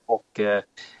huvudskadorna och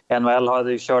NHL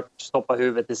hade ju kört stoppa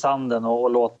huvudet i sanden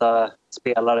och låta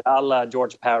spelare alla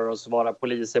George Parros vara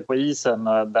poliser på isen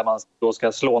där man då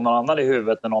ska slå någon annan i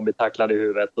huvudet när någon blir tacklad i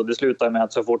huvudet. Och det slutar med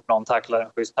att så fort någon tacklar en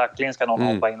schysst tackling ska någon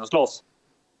hoppa in och slåss.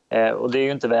 Och det är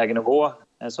ju inte vägen att gå.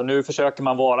 Så nu försöker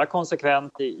man vara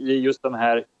konsekvent i just de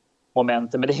här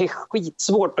momenten. Men det är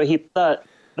skitsvårt att hitta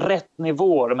rätt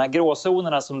nivå, de här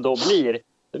gråzonerna som då blir.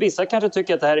 Vissa kanske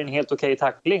tycker att det här är en helt okej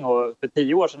tackling och för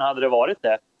 10 år sedan hade det varit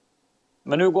det.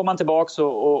 Men nu går man tillbaka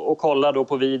och kollar då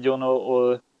på videon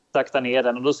och saktar ner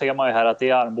den och då ser man ju här att det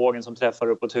är armbågen som träffar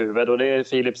uppåt huvudet och det är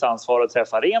Filips ansvar att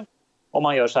träffa rent om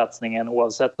man gör satsningen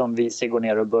oavsett om Visi går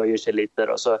ner och böjer sig lite.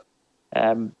 Då. Så,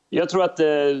 jag tror att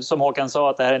som Håkan sa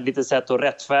att det här är ett litet sätt att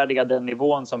rättfärdiga den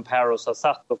nivån som Parros har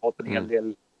satt och fått en hel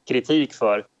del kritik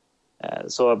för.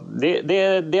 Så det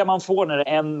är det man får när det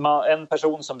är en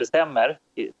person som bestämmer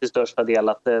till största del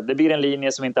att det blir en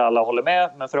linje som inte alla håller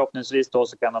med men förhoppningsvis då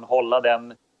så kan man hålla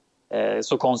den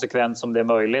så konsekvent som det är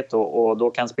möjligt och då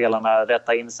kan spelarna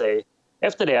rätta in sig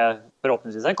efter det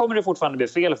förhoppningsvis. Sen kommer det fortfarande bli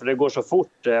fel för det går så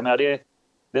fort. Jag menar, det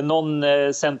är någon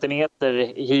centimeter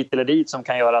hit eller dit som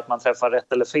kan göra att man träffar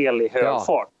rätt eller fel i hög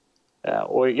fart.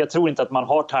 Och jag tror inte att man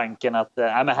har tanken att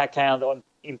men här kan jag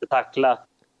inte tackla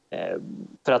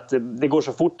för att det går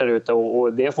så fort där ute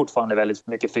och det är fortfarande väldigt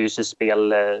mycket fysiskt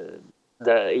spel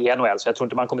i NHL så jag tror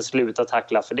inte man kommer sluta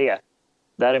tackla för det.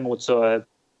 Däremot så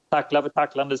tackla för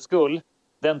tacklandets skull,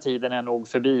 den tiden är nog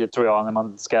förbi tror jag när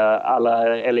man ska alla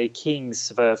LA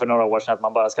Kings för några år sedan att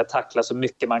man bara ska tackla så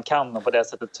mycket man kan och på det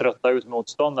sättet trötta ut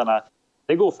motståndarna.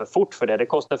 Det går för fort för det. Det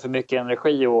kostar för mycket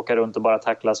energi att åka runt och bara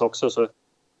tacklas också så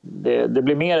det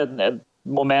blir mer ett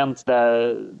moment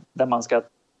där man ska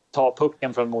ta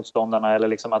pucken från motståndarna eller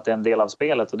liksom att det är en del av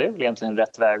spelet och det är väl egentligen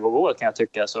rätt väg att gå kan jag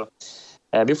tycka. Så,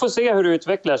 vi får se hur det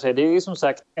utvecklar sig. Det är ju som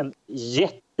sagt en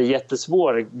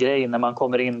jättesvår grej när man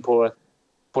kommer in på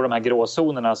på de här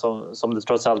gråzonerna som det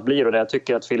trots allt blir, och det jag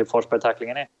tycker att Filip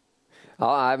Forsberg-tacklingen är.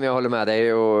 Ja, men jag håller med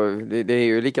dig, och det är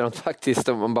ju likadant faktiskt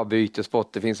om man bara byter sport.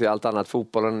 Det finns ju allt annat.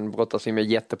 Fotbollen brottas ju med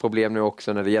jätteproblem nu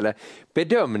också när det gäller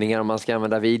bedömningar, om man ska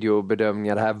använda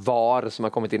videobedömningar. Det här VAR som har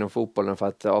kommit inom fotbollen för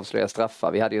att avslöja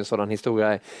straffar. Vi hade ju en sådan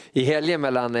historia i helgen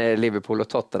mellan Liverpool och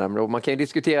Tottenham. Och man kan ju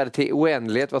diskutera det till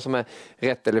oändlighet vad som är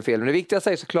rätt eller fel. Men det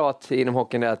viktigaste är såklart inom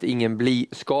hockeyn är att ingen blir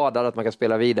skadad, att man kan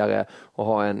spela vidare och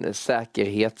ha en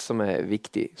säkerhet som är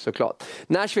viktig såklart.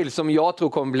 Nashville, som jag tror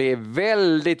kommer bli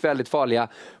väldigt, väldigt farlig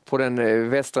på den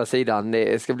västra sidan.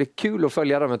 Det ska bli kul att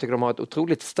följa dem. Jag tycker de har ett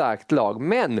otroligt starkt lag.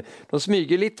 Men de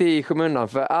smyger lite i skymundan,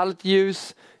 för allt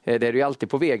ljus, det är det ju alltid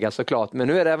på Vegas såklart. Men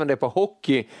nu är det även det på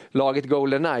hockeylaget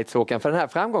Golden Knights, Håkan. För den här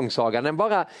framgångssagan, den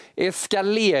bara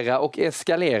eskalerar.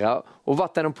 Och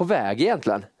vart är de på väg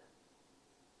egentligen?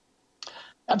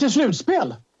 Ja, till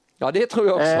slutspel. Ja, det tror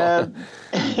jag också.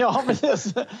 Ja,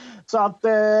 precis. Så att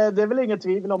det är väl inget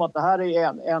tvivel om att det här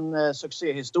är en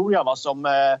succéhistoria, va, som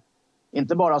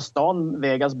inte bara stan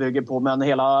Vegas bygger på, men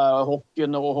hela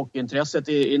hockeyn och hockeyintresset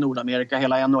i Nordamerika,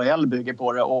 hela NHL bygger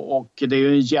på det. Och det är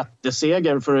ju en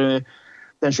jätteseger för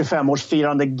den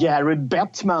 25-årsfirande Gary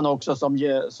Bettman också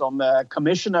som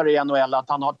commissioner i NHL, att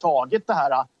han har tagit det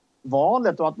här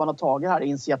valet och att man har tagit det här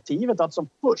initiativet att som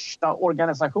första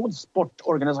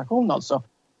sportorganisation alltså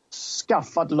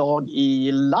skaffat lag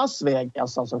i Las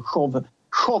Vegas, alltså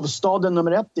showstaden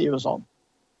nummer 1 i USA.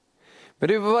 Men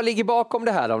du, vad ligger bakom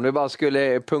det här då? Om du bara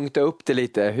skulle punkta upp det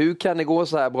lite. Hur kan det gå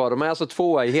så här bra? De är alltså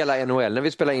 2 i hela NHL när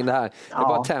vi spelar in det här. Det är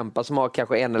bara Tampa som har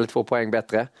kanske 1 eller 2 poäng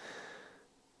bättre.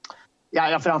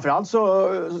 Ja, framförallt så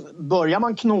börjar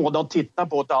man knåda och titta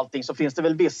på allting, så finns det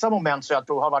väl vissa moment som jag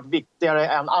tror har varit viktigare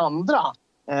än andra.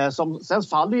 Sen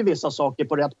faller ju vissa saker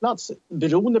på rätt plats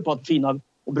beroende på att fina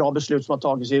och bra beslut som har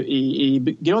tagits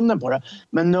i grunden på det.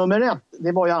 Men nummer 1,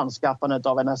 det var ju anskaffandet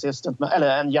av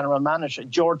en general manager,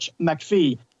 George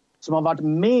McPhee, som har varit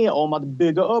med om att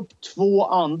bygga upp 2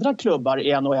 andra klubbar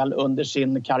i NHL under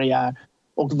sin karriär.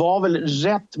 Och var väl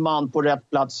rätt man på rätt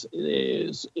plats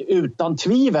utan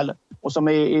tvivel. Och som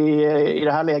i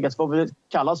det här läget får väl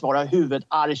kallas vara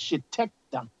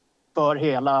huvudarkitekten för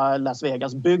hela Las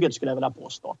Vegas-bygget, skulle jag vilja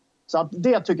påstå. Så att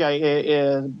det tycker jag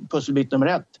är pusselbit nummer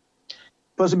 1.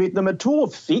 Pusselbit nummer 2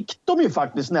 fick de ju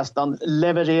faktiskt nästan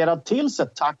levererat till sig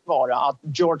tack vare att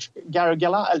George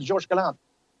Gallant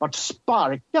var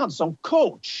sparkad som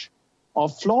coach av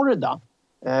Florida.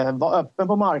 Var öppen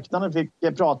på marknaden,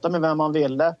 fick prata med vem man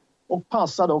ville och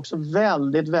passade också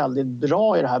väldigt, väldigt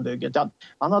bra i det här bygget.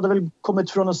 Han hade väl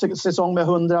kommit från en säsong med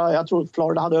 100, jag tror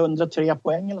Florida hade 103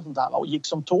 poäng eller sånt där, och gick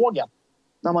som tåget.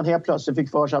 När man helt plötsligt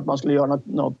fick för sig att man skulle göra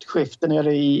något skifte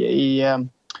nere i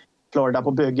Florida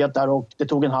på bygget där, och det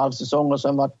tog en halv säsong och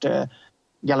sen vart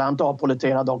Gallant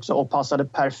avpoliterad också och passade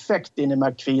perfekt in i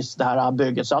McPhees det här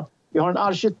bygget. Så att vi har en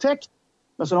arkitekt,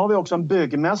 men sen har vi också en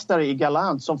byggmästare i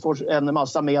Gallant som får en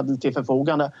massa medel till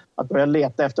förfogande att börja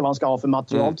leta efter vad han ska ha för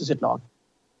material till sitt lag.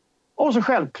 Och så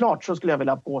självklart så skulle jag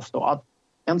vilja påstå att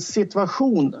en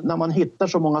situation när man hittar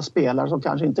så många spelare som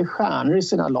kanske inte är stjärnor i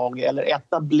sina lag eller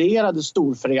etablerade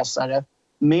storfräsare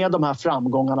med de här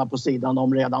framgångarna på sidan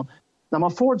om redan. När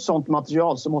man får ett sånt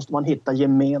material så måste man hitta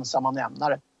gemensamma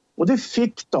nämnare. Och det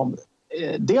fick de.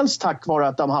 Dels tack vare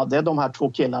att de hade de här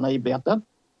 2 killarna i betet.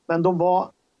 Men de var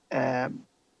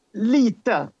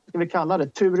lite, ska vi kalla det,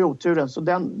 tur i oturen. Så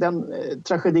den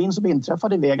tragedin som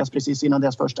inträffade i Vegas precis innan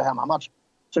deras första hemmamatch,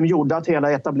 som gjorde att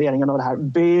hela etableringen av det här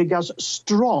Vegas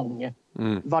Strong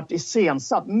vart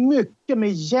iscensatt. Mycket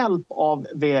med hjälp av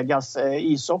Vegas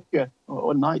ishockey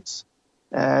och Knights.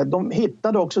 De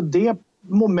hittade också det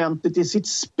momentet i sitt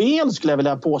spel, skulle jag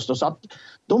vilja påstå, så att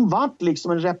de vart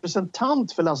liksom en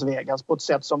representant för Las Vegas på ett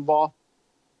sätt som var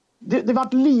det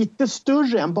vart lite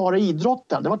större än bara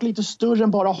idrotten, det vart lite större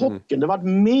än bara hockeyn, det vart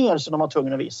mer som de var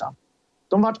tvungna att visa.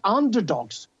 De vart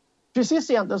underdogs, precis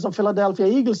egentligen som Philadelphia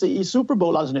Eagles i Super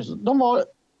Bowl alldeles nyss. De var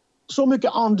så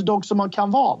mycket underdogs som man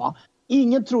kan vara, va?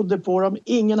 Ingen trodde på dem,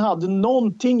 ingen hade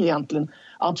någonting egentligen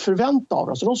att förvänta av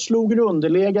dem, så de slog i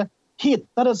underläge,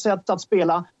 hittade ett sätt att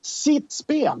spela sitt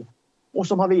spel och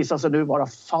som har visat sig nu vara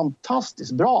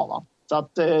fantastiskt bra, va? Så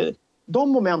att de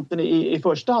momenten i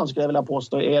första hand, skulle jag vilja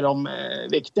påstå, är de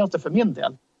viktigaste för min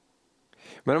del.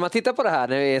 Men om man tittar på det här,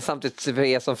 när det är samtidigt för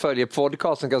er som följer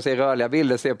podcasten kan se rörliga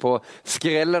bilder, se på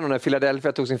skrällen och när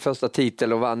Philadelphia tog sin första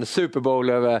titel och vann Super Bowl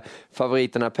över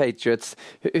favoriterna Patriots.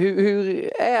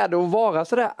 Hur är det att vara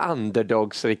sådär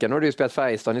underdogs, Rickard? Nu har du ju spelat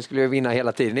Färjestad, ni skulle ju vinna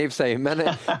hela tiden i och för sig, men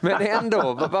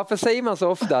ändå, varför säger man så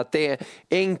ofta att det är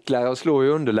enklare att slå i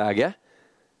underläge?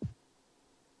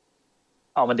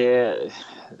 Ja, men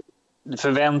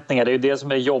förväntningar. Det är ju det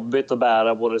som är jobbigt att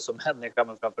bära både som människa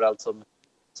men framförallt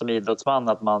som idrottsman,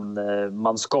 att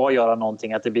man ska göra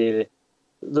någonting, att det blir,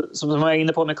 som jag var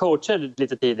inne på med coacher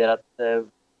lite tidigare, att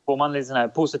får man lite sån här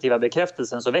positiva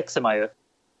bekräftelsen så växer man ju.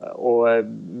 Och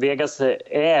Vegas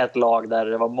är ett lag där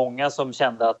det var många som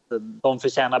kände att de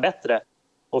förtjänar bättre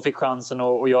och fick chansen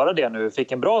att göra det nu.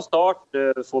 Fick en bra start,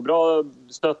 få bra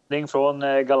stöttning från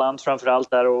Galant framförallt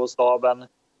där och staben.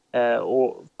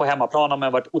 Och på hemmaplan har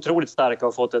man varit otroligt starka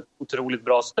och fått ett otroligt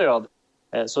bra stöd.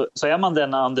 Så är man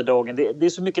den underdogen, det är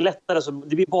så mycket lättare, så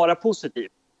det blir bara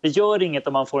positivt. Det gör inget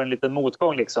om man får en liten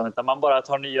motgång liksom, utan man bara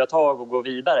tar nya tag och går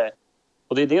vidare.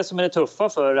 Och det är det som är det tuffa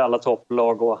för alla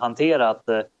topplag att hantera, att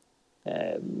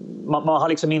man har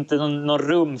liksom inte någon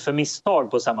rum för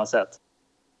misstag på samma sätt.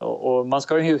 Och man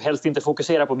ska ju helst inte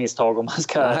fokusera på misstag om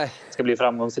man ska bli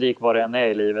framgångsrik vad det än är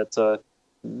i livet. Så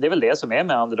det är väl det som är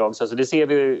med underdogs. Alltså det ser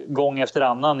vi gång efter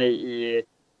annan i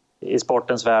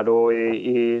sportens värld, och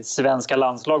i svenska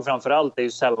landslag framförallt är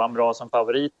ju sällan bra som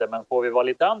favoriter. Men får vi vara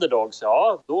lite underdogs,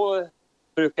 ja då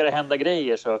brukar det hända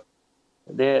grejer. Så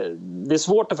det är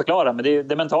svårt att förklara, men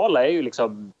det mentala är ju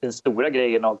liksom den stora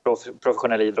grejen av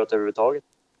professionell idrott överhuvudtaget.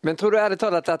 Men tror du ärligt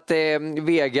talat att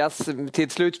Vegas till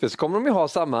ett slutspel så kommer de ju ha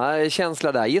samma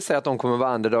känsla där? Gissar jag att de kommer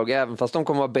vara underdog även fast de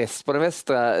kommer vara bäst på den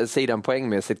västra sidan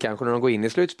poängmässigt kanske när de går in i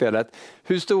slutspelet.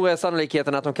 Hur stor är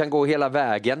sannolikheten att de kan gå hela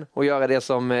vägen och göra det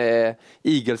som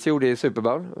Eagles gjorde i Super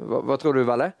Bowl? Vad tror du,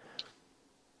 Valle?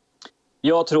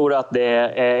 Jag tror att det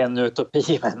är en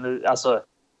utopi, men alltså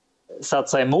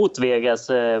satsa emot Vegas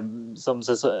som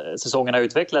säsongerna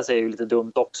utvecklas är ju lite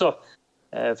dumt också.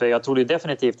 För jag tror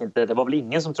definitivt inte, det var väl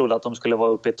ingen som trodde att de skulle vara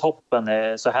uppe i toppen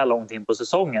så här långt in på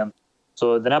säsongen.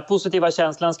 Så den här positiva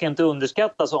känslan ska inte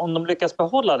underskattas om de lyckas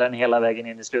behålla den hela vägen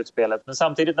in i slutspelet. Men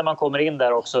samtidigt när man kommer in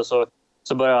där också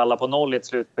så börjar alla på noll i ett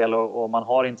slutspel och man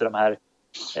har inte de här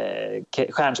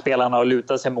stjärnspelarna att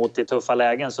luta sig mot i tuffa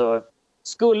lägen. Så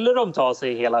skulle de ta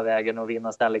sig hela vägen och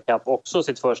vinna Stanley Cup också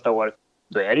sitt första år,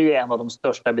 då är det ju en av de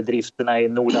största bedrifterna i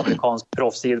nordamerikansk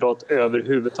proffsidrott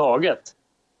överhuvudtaget.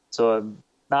 Så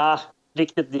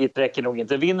riktigt dit räcker nog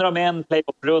inte. Vinner de en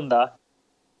playoff-runda,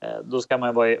 då ska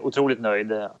man vara otroligt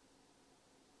nöjd.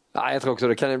 Ja, jag tror också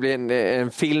det kan bli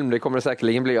en film. Det kommer det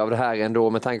säkerligen bli av det här ändå,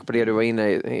 med tanke på det du var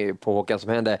inne på, Håkan, som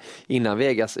hände innan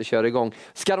Vegas körde igång.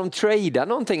 Ska de trada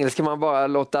någonting eller ska man bara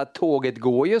låta tåget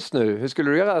gå just nu? Hur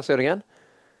skulle du göra, Södergren?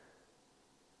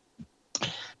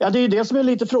 Ja, det är ju det som är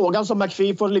lite frågan som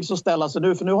McPhee får liksom ställa sig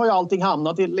nu. För nu har ju allting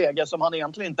hamnat i ett läge som han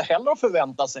egentligen inte heller har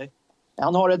förväntat sig.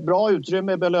 Han har ett bra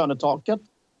utrymme med lönetaket.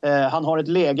 Han har ett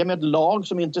läge med ett lag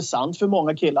som är intressant för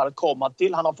många killar att komma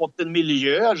till. Han har fått en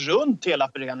miljö runt hela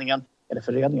föreningen, eller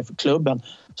föreningen för klubben,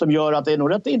 som gör att det är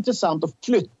nog rätt intressant att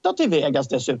flytta till Vegas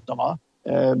dessutom. Va?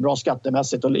 Bra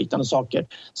skattemässigt och liknande saker.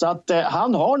 Så att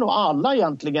han har nog alla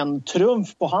egentligen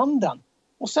trumf på handen.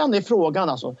 Och sen är frågan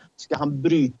alltså, ska han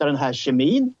bryta den här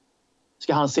kemin?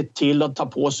 Ska han se till att ta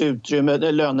på sig utrymme,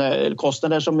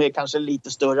 lönekostnader som är kanske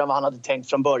lite större än vad han hade tänkt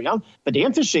från början? För det är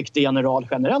en försiktig general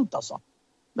generellt alltså.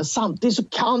 Men samtidigt så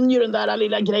kan ju den där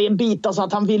lilla grejen bita så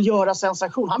att han vill göra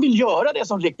sensation. Han vill göra det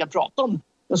som Rickard pratade om.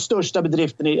 Den största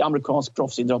bedriften i amerikansk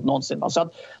proffsidrott någonsin. Så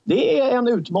att det är en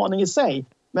utmaning i sig.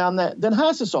 Men den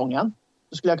här säsongen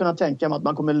så skulle jag kunna tänka mig att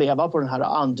man kommer leva på den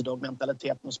här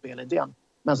underdog-mentaliteten och spelidén.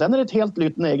 Men sen är det ett helt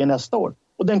nytt läge nästa år.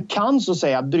 Och den kan så att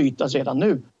säga brytas redan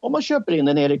nu. Om man köper in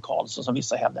en Erik Karlsson som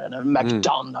vissa hävdar, en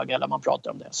McDonough eller man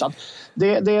pratar om det. Så att det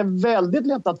är väldigt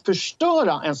lätt att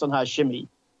förstöra en sån här kemi.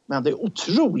 Men det är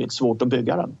otroligt svårt att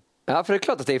bygga den. Ja, för det är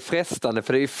klart att det är frestande,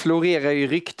 för det florerar ju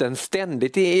rykten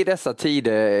ständigt i dessa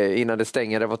tider innan det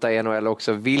stänger där borta i NHL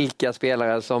också. Vilka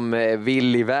spelare som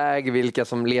vill iväg, vilka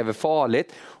som lever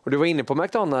farligt. Och du var inne på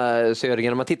McDonough,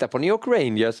 Södergren, om man tittar på New York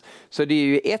Rangers så det är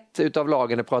ju ett utav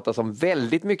lagen det pratas om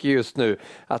väldigt mycket just nu.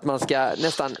 Att man ska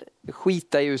nästan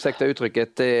skita i, ursäkta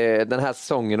uttrycket, den här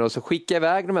säsongen och så skicka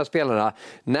iväg de här spelarna.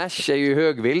 Nash är ju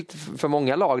högvilt för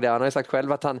många lag där. Han har ju sagt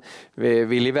själv att han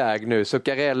vill iväg nu.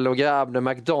 Zuccarello, Grabner,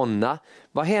 McDonough.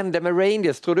 Vad händer med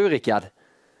Rangers, tror du, Rickard?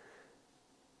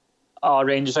 Ja,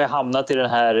 Rangers har hamnat i den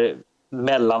här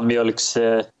mellanmjölks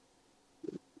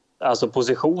alltså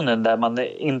positionen där man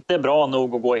inte är bra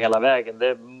nog att gå hela vägen.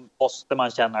 Det måste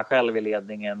man känna själv i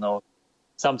ledningen. Och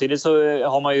samtidigt så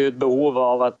har man ju ett behov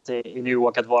av att i New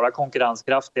York att vara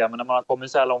konkurrenskraftiga. Men när man har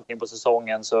kommit så här långt in på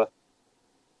säsongen så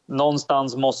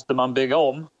någonstans måste man bygga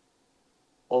om.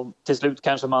 Och till slut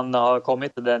kanske man har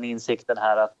kommit till den insikten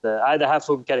här att nej, det här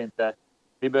funkar inte.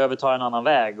 Vi behöver ta en annan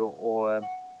väg och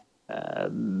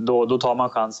då tar man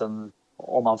chansen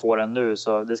om man får den nu.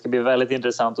 Så det ska bli väldigt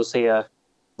intressant att se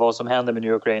vad som händer med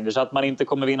New York Rangers. Att man inte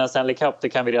kommer vinna Stanley Cup, det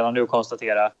kan vi redan nu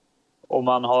konstatera. Och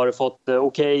man har fått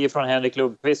okej från Henrik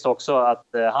Lundqvist också att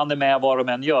han är med vad de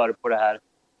än gör på det här.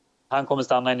 Han kommer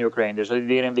stanna i New York Rangers och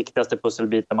det är den viktigaste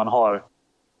pusselbiten man har.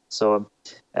 Så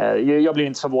jag blir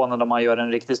inte förvånad om man gör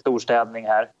en riktigt stor städning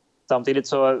här. Samtidigt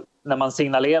så när man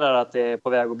signalerar att det är på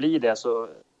väg att bli det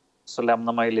så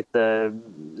lämnar man ju lite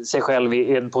sig själv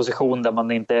i en position där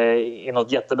man inte är i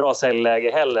något jättebra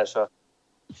säljläge heller. Så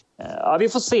ja, vi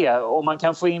får se om man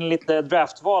kan få in lite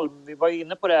draftval. Vi var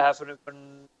inne på det här för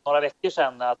några veckor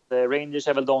sedan att Rangers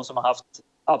är väl de som har haft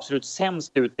absolut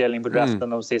sämst utdelning på draften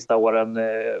de sista åren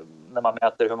när man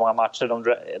mäter hur många matcher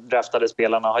de draftade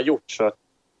spelarna har gjort. Så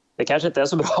det kanske inte är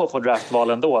så bra att få draftval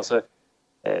ändå. Så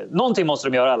någonting måste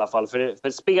de göra i alla fall. För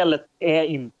spelet är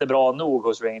inte bra nog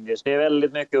hos Rangers. Det är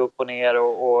väldigt mycket upp och ner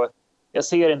och jag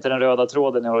ser inte den röda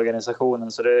tråden i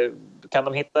organisationen. Så kan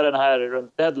de hitta den här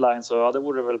runt deadline så ja, det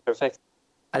vore väl perfekt.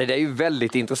 Det är ju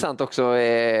väldigt intressant också.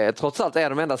 Trots allt är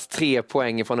de endast 3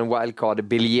 poäng från en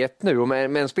wildcard-biljett nu. Och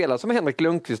med en spelare som Henrik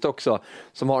Lundqvist också,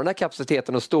 som har den här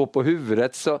kapaciteten att stå på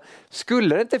huvudet, så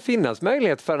skulle det inte finnas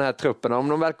möjlighet för den här truppen, om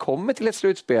de väl kommer till ett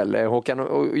slutspel, Håkan,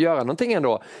 och göra någonting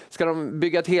ändå. Ska de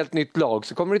bygga ett helt nytt lag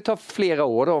så kommer det ta flera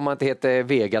år då, om man inte heter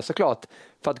Vegas såklart,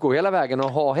 för att gå hela vägen och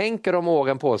ha Henke de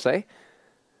åren på sig.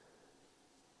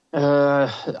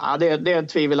 Ja, det är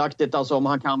tvivelaktigt alltså, om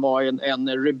han kan vara en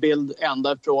rebuild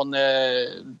ända från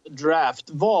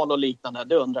draftval och liknande.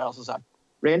 Det undrar jag. Alltså, så här.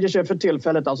 Rangers är för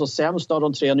tillfället alltså sämst av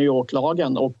de 3 New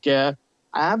York-lagen och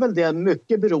är väl det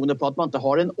mycket beroende på att man inte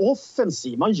har en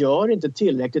offensiv. Man gör inte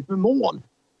tillräckligt med mål.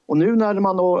 Och nu när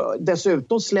man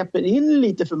dessutom släpper in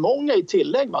lite för många i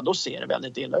tillägg, då ser det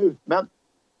väldigt illa ut. Men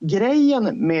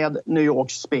grejen med New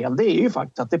Yorks spel, det är ju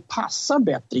faktiskt att det passar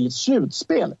bättre i ett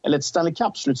slutspel eller ett Stanley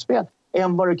Cup-slutspel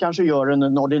än vad det kanske gör i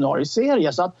en ordinarie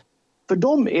serie. Så att för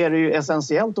dem är det ju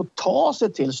essentiellt att ta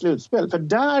sig till slutspel. För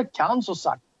där kan så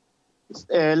sagt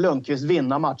Lundqvist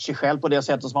vinna matcher själv på det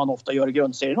sättet som han ofta gör i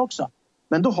grundserien också.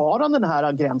 Men då har han den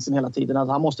här gränsen hela tiden att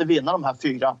han måste vinna de här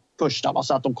 4 första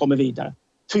så att de kommer vidare.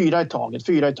 4 i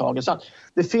taget. Så att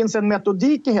det finns en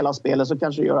metodik i hela spelet som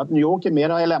kanske gör att New York är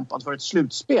mer lämpat för ett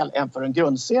slutspel än för en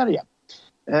grundserie.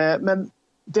 Men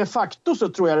de facto så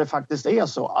tror jag det faktiskt är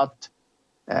så att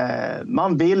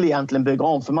man vill egentligen bygga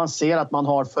om. För man ser att man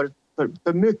har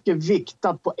för mycket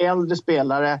viktat på äldre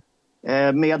spelare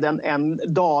med en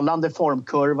dalande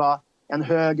formkurva, en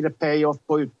högre payoff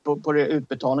på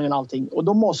utbetalningen och allting. Och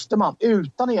då måste man,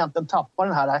 utan egentligen tappa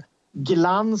den här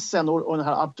glansen och den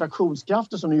här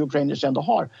attraktionskraften som New York Rangers ändå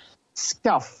har,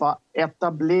 skaffa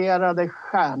etablerade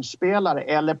stjärnspelare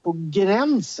eller på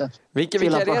gränsen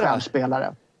till att vara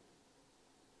stjärnspelare.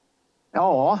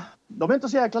 Ja, de är inte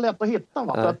så jäkla lätt att hitta.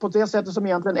 Va? För att på det sättet som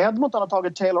egentligen Edmonton har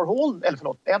tagit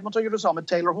Edmonton gjorde så med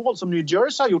Taylor Hall som New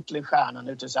Jersey har gjort till en stjärna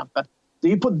nu till exempel. Det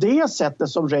är ju på det sättet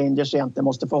som Rangers egentligen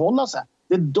måste förhålla sig.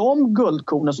 Det är de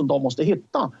guldkornen som de måste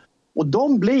hitta. Och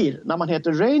de blir, när man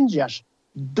heter Rangers,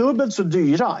 dubbelt så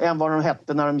dyra än vad de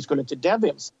hette när de skulle till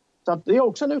Devils. Så att det är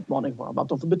också en utmaning för dem. Att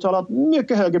de får betala ett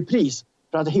mycket högre pris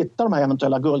för att hitta de här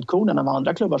eventuella guldkornen än vad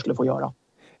andra klubbar skulle få göra.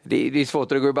 Det är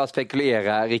svårt, och det går ju bara att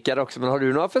spekulera, Rickard också. Men har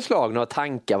du några förslag, några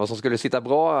tankar vad som skulle sitta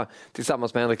bra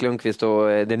tillsammans med Henrik Lundqvist och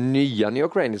den nya New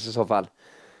York Rangers i så fall?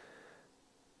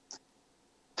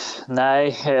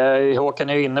 Nej, Håkan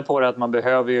är ju inne på det att man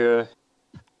behöver ju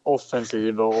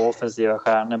offensiv och offensiva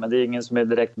stjärnor, men det är ingen som är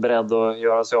direkt beredd att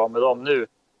göra sig av med dem nu.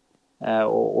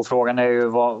 Och frågan är ju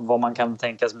vad man kan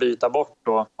tänkas byta bort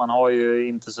då. Man har ju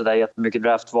inte så där jättemycket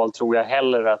draftval tror jag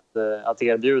heller att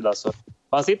erbjuda. Så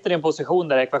man sitter i en position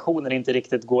där ekvationen inte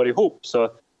riktigt går ihop. Så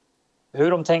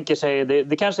hur de tänker sig,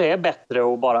 det kanske är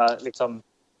bättre att bara liksom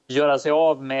göra sig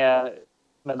av med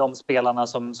de spelarna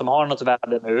som har något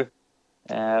värde nu.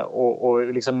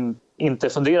 Och liksom inte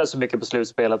fundera så mycket på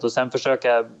slutspelet och sen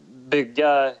försöka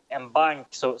bygga en bank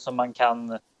som man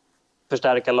kan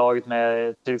förstärka laget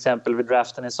med, till exempel vid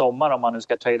draften i sommar om man nu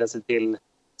ska trada sig till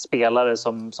spelare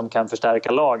som kan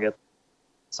förstärka laget.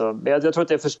 Så jag tror att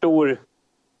det är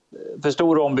för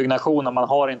stor ombyggnation om man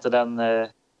har inte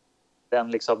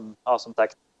den liksom, ja, som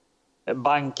sagt,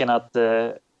 banken att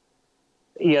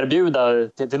erbjuda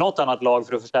till något annat lag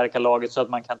för att förstärka laget så att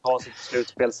man kan ta sig till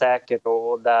slutspel säkert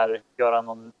och där göra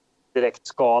någon direkt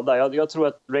skada. Jag tror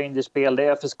att Rangers spel det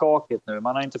är för skakigt nu.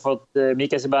 Man har inte fått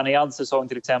Mika Zibanejad säsong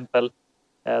till exempel.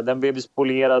 Den blev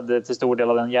spolierad till stor del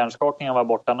av den hjärnskakningen var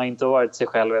borta. Han har inte varit sig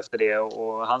själv efter det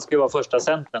och han ska ju vara första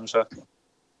centern så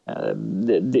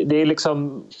det är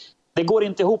liksom det går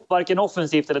inte ihop varken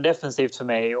offensivt eller defensivt för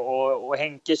mig och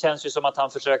Henke känns ju som att han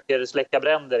försöker släcka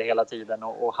bränder hela tiden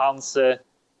och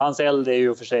hans eld är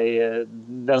ju för sig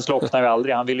den slocknar ju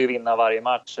aldrig. Han vill ju vinna varje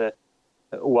match.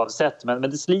 oavsett. Men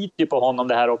det sliter ju på honom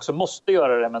det här också. Måste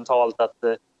göra det mentalt att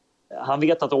han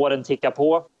vet att åren tickar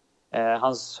på.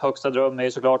 Hans högsta dröm är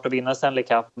ju såklart att vinna Stanley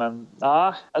Cup. Men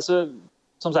alltså,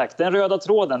 som sagt, den röda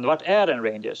tråden, vart är den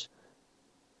Rangers?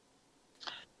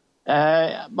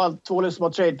 Man två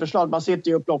små trade-förslag. Man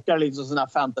sitter ju och plockar lite sådana här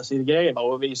fantasy-grejer.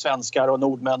 Och vi svenskar och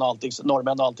norrmän och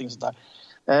allting sånt där.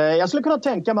 Jag skulle kunna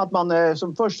tänka mig att man,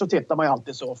 som först så tittar man ju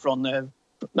alltid så från,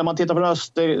 när man tittar på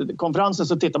östkonferensen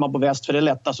så tittar man på väst för det är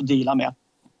lättast att deala med.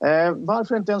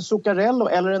 Varför inte en Zuccarello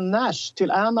eller en Nash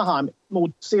till Anaheim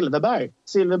mot Silverberg?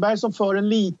 Silverberg som för en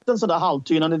liten sådär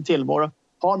halvtynande tillvaro,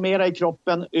 har mera i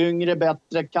kroppen, yngre,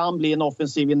 bättre, kan bli en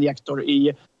offensiv injektor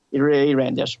i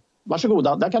Rangers.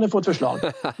 Varsågoda, där kan du få ett förslag.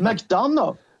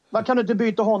 McDonough, vad kan du inte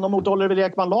byta honom mot Oliver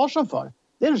Ekman Larsson för?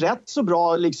 Det är en rätt så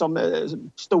bra liksom,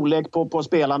 storlek på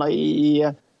spelarna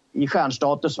i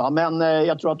stjärnstatus. Va? Men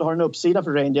jag tror att du har en uppsida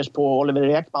för Rangers på Oliver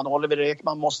Ekman. Oliver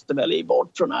Ekman måste väl bort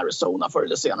från Arizona förr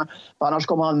eller senare. För annars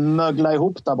kommer han mögla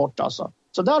ihop där borta. Alltså.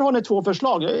 Så där har ni två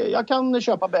förslag. Jag kan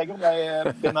köpa bägge om jag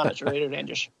är manager i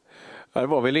Rangers. Ja,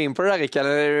 vad vill du in på det där, Rickard?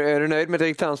 Är du nöjd med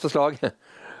direktörens förslag?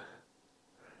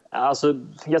 Alltså,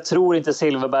 jag tror inte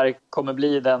Silverberg kommer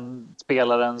bli den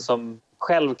spelaren som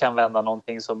själv kan vända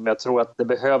någonting, som jag tror att det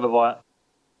behöver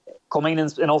komma in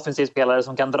en offensiv spelare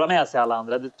som kan dra med sig alla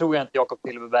andra. Det tror jag inte Jakob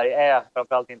Silverberg är,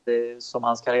 framförallt inte som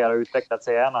hans karriär har utvecklat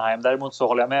sig i Anaheim. Däremot så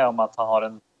håller jag med om att han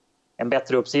har en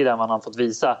bättre uppsida än vad han fått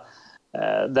visa.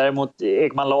 Däremot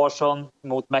Ekman Larsson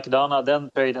mot McDonough, den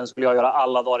traden skulle jag göra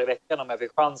alla dagar i veckan om jag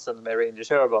fick chansen med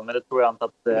Rangers ögon. Men det tror jag inte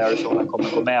att Arizona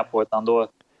kommer gå med på, utan då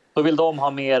vill de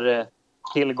ha mer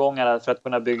tillgångar för att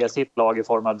kunna bygga sitt lag i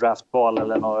form av draftval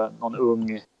eller någon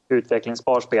ung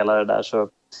utvecklingsbar spelare där. Så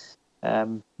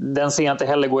den ser jag inte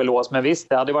heller gå i lås, men visst,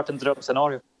 det hade varit en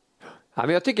drömscenario. Ja,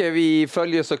 men jag tycker vi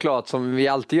följer såklart som vi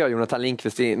alltid gör, Jonathan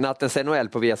Lindqvist i Nattens NHL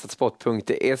på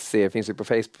viasatsport.se. Finns ju på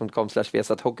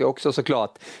facebook.com/viasathockey också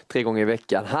såklart 3 gånger i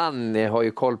veckan. Han har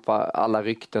ju koll på alla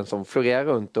rykten som florerar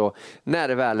runt och när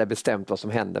det väl är bestämt vad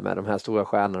som händer med de här stora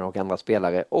stjärnorna och andra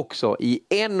spelare också i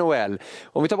NHL.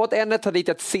 Om vi tar bort N, tar dit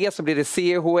ett C, så blir det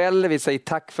CHL. Vi säger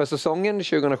tack för säsongen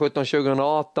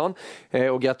 2017-2018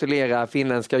 och gratulerar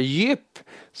finländska Djup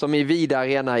som i Vida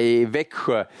Arena i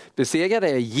Växjö besegrade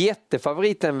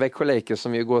jättefavoriten Växjö Lakers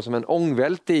som ju går som en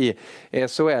ångvält i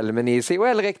SHL, men i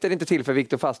CHL räckte det inte till för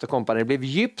Viktor Fast och kompani. Det blev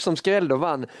Djup som skrällde och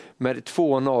vann med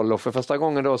 2-0 och för första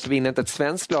gången då så vinner inte ett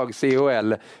svenskt lag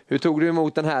CHL. Hur tog du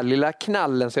emot den här lilla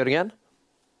knallen, Södergren?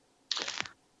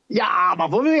 Ja,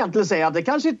 man får väl egentligen säga att det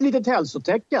kanske är ett litet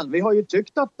hälsotecken. Vi har ju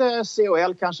tyckt att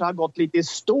CHL kanske har gått lite i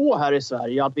stå här i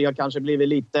Sverige, att vi har kanske blivit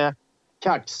lite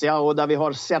kaxiga och där vi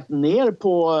har sett ner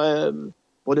på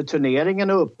både turneringen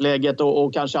och upplägget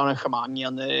och kanske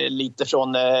arrangemangen lite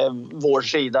från vår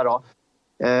sida då.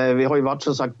 Vi har ju varit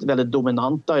som sagt väldigt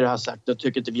dominanta i det här sättet och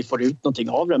tycker inte vi får ut någonting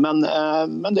av det. Men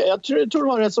jag tror det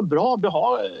var rätt så bra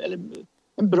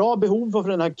en bra behov för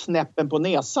den här knäppen på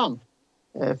näsan.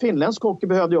 Finländsk hockey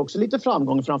behövde ju också lite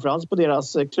framgång, framförallt på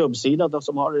deras klubbsida då,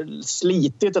 som har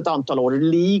slitit ett antal år.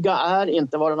 Liga är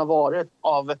inte vad den har varit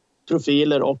av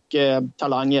profiler och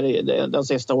talanger den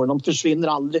sista åren. De försvinner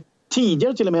aldrig.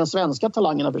 Tidigare till och med svenska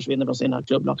talangerna försvinner från sina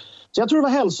klubblag. Så jag tror det var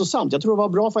hälsosamt. Jag tror det var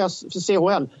bra för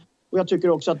CHL. Och jag tycker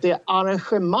också att det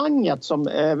arrangemanget som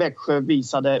Växjö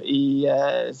visade i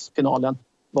finalen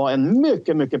var en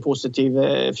mycket, mycket positiv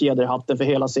fjäder i hatten för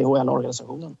hela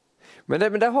CHL-organisationen. Men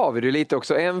där har vi det lite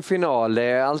också. En final, det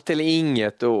är allt eller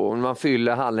inget och man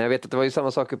fyller hallen. Jag vet att det var ju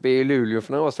samma sak uppe i Luleå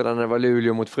för några år sedan när det var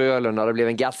Luleå mot Frölunda. Det blev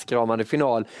en gaskramande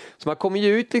final. Så man kommer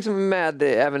ju ut liksom med,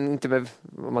 även inte med,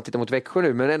 om man tittar mot Växjö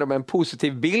nu, men ändå med en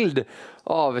positiv bild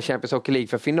av Champions Hockey League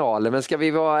för finalen. Men ska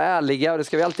vi vara ärliga, och det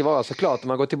ska vi alltid vara såklart, om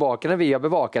man går tillbaka när vi har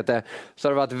bevakat det, så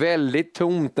har det varit väldigt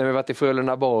tomt när vi varit i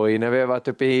Frölundaborg, när vi har varit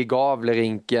uppe i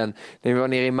Gavlerinken, när vi var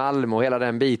nere i Malmö och hela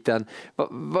den biten.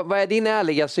 Vad är din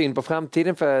ärliga syn på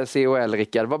framtiden för CHL,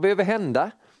 Rickard? Vad behöver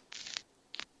hända?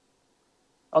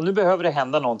 Ja, nu behöver det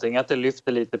hända någonting. Att det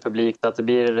lyfter lite publikt, att det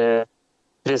blir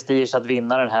prestige att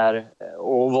vinna den här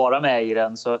och vara med i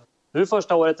den. Så nu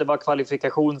första året det var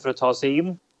kvalifikation för att ta sig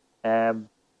in.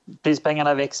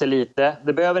 Prispengarna växer lite.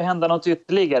 Det behöver hända något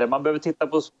ytterligare. Man behöver titta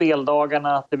på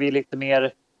speldagarna, att det blir lite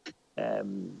mer...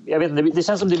 jag vet inte, det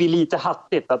känns som det blir lite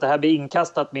hattigt. Att det här blir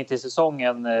inkastat mitt i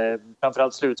säsongen,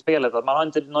 framförallt slutspelet. Att man har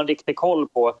inte någon riktig koll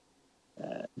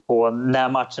på när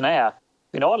matcherna är.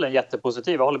 Finalen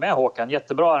jättepositiv, jag håller med Håkan.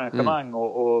 Jättebra arrangemang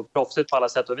och proffsigt på alla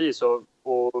sätt och vis. Och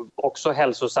också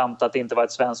hälsosamt att det inte var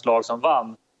ett svenskt lag som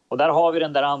vann. Och där har vi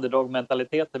den där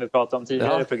underdog-mentaliteten vi pratade om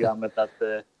tidigare i programmet. Att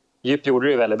Djup gjorde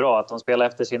det väldigt bra. Att de spelade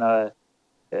efter sina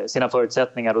sina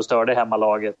förutsättningar och störde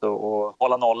hemmalaget och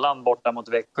hålla nollan borta mot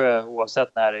Växjö oavsett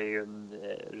när det är ju en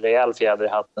rejäl fjäder i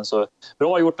hatten. Så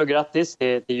bra gjort och grattis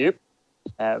till Djup.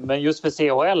 Men just för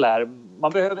CHL här,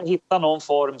 man behöver hitta någon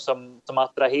form som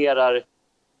attraherar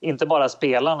inte bara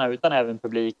spelarna utan även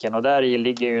publiken, och där i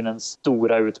ligger ju den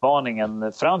stora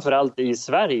utmaningen framförallt i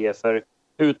Sverige, för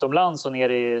utomlands och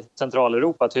nere i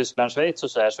Centraleuropa, Tyskland, Schweiz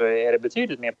och så är det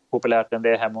betydligt mer populärt än det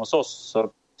är hemma hos oss. Så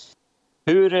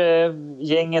hur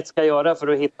gänget ska göra för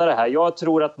att hitta det här? Jag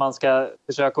tror att man ska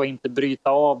försöka att inte bryta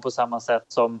av på samma sätt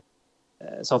som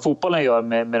fotbollen gör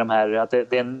med de här, att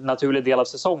det är en naturlig del av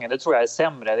säsongen. Det tror jag är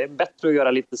sämre. Det är bättre att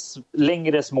göra lite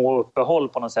längre små uppehåll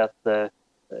på något sätt,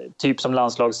 typ som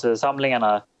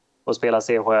landslagssamlingarna, och spela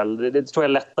CHL. Det tror jag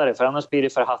är lättare, för annars blir det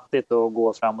för hattigt att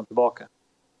gå fram och tillbaka.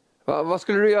 Vad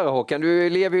skulle du göra, Håkan? Du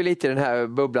lever ju lite i den här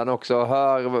bubblan också och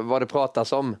hör vad det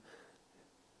pratas om.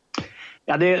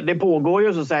 Ja, det pågår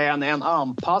ju så att säga en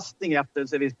anpassning efter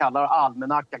det vi kallar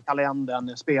almanacka,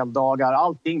 kalendern, speldagar,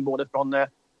 allting både från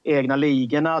egna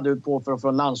ligorna, du får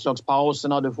från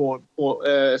landslagspauserna, du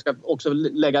ska också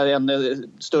lägga en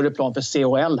större plan för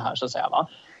CHL här så att säga, va?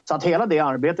 Så att hela det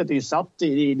arbetet är ju satt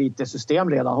i lite system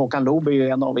redan. Håkan Loob är ju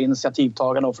en av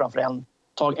initiativtagarna och framförallt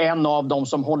en av de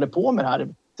som håller på med det här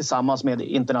tillsammans med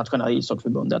Internationella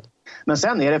ishockeyförbundet. Men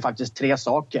sen är det faktiskt 3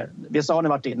 saker. Vissa har ni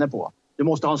varit inne på. Du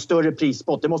måste ha en större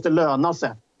prispott. Det måste löna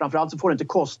sig. Framförallt så får det inte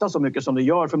kosta så mycket som det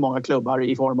gör för många klubbar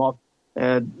i form av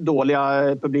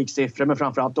dåliga publiksiffror, men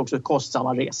framförallt också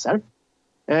kostsamma resor.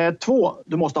 2,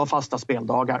 du måste ha fasta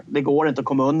speldagar. Det går inte att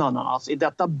komma undan. Alltså, i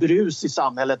detta brus i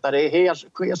samhället där det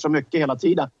sker så mycket hela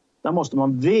tiden, där måste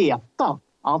man veta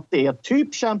att det är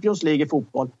typ Champions League i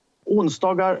fotboll.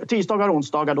 Tisdagar och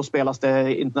onsdagar, då spelas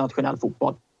det internationell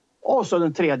fotboll. Och så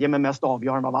den 3:e, men mest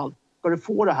avgörande av allt. Ska du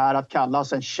få det här att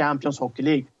kallas en Champions Hockey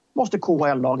League, måste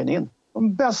KHL-lagen in.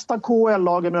 De bästa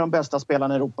KHL-lagen med de bästa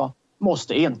spelarna i Europa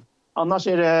måste in. Annars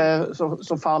är det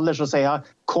så faller så att säga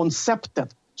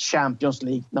konceptet Champions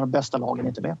League när de bästa lagen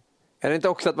inte är med. Är det inte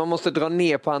också att man måste dra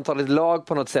ner på antalet lag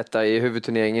på något sätt där i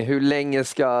huvudturneringen? Hur länge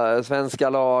ska svenska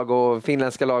lag och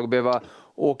finländska lag behöva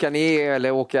åka ner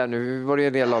eller åka? Nu var det ju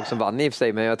en del lag som vann i och för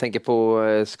sig, men jag tänker på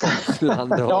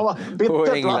Skottland och på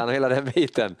England och hela den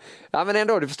biten. Ja, men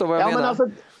ändå, du förstår vad jag menar. Men alltså,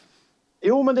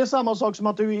 jo, men det är samma sak som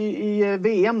att du i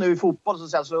VM nu i fotboll så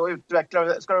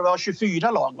ska det vara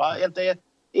 24 lag, va? Inte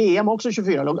EM också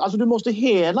 24 lag. Alltså du måste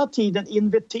hela tiden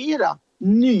invitera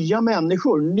nya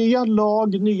människor, nya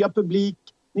lag, nya publik,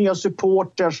 nya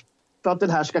supporters för att den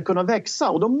här ska kunna växa.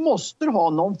 Och då måste du ha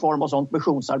någon form av sånt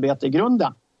missionsarbete i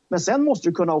grunden. Men sen måste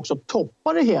du kunna också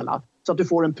toppa det hela så att du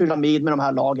får en pyramid med de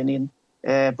här lagen in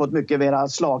på ett mycket mer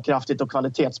slagkraftigt och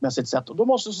kvalitetsmässigt sätt. Och då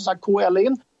måste som sagt KHL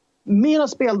in. Mera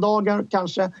speldagar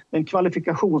kanske, en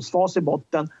kvalifikationsfas i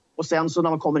botten. Och sen så när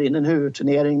man kommer in i en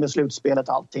huvudturnering med slutspelet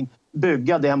och allting,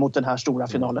 bygga det mot den här stora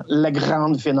finalen. La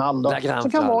Grande Final då.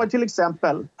 Som kan vara till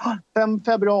exempel 5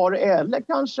 februari eller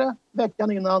kanske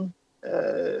veckan innan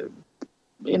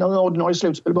den ordinarie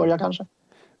slutspel börjar kanske.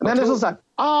 Men det är som sagt,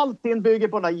 allting bygger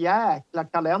på den här jäkla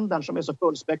kalendern som är så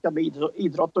fullspäckad med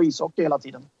idrott och ishockey hela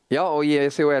tiden. Ja, och ge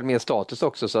CHL mer status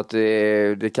också så att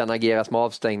det kan ageras med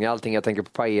avstängning. Allting, jag tänker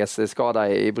på Paes skada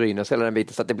i Brynäs hela den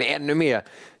biten, så att det blir ännu mer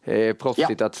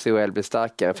proffsigt att CHL blir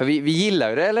starkare. För vi gillar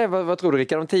ju det, eller vad tror du,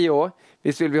 Rickard, om 10 år?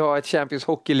 Visst vill vi ha ett Champions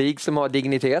Hockey League som har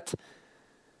dignitet?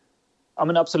 Ja,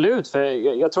 men absolut. För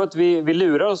jag tror att vi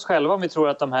lurar oss själva om vi tror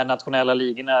att de här nationella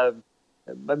ligorna,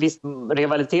 visst,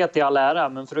 rivalitet i all ära,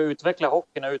 men för att utveckla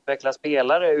hockeyn och utveckla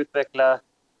spelare,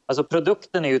 alltså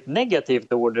produkten är ju ett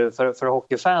negativt ord för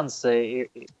hockeyfans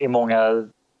i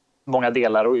många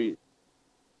delar. Och,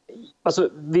 alltså,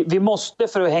 vi måste,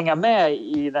 för att hänga med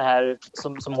i det här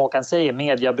som Håkan säger,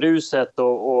 mediabruset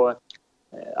och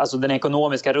alltså den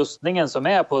ekonomiska rustningen som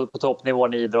är på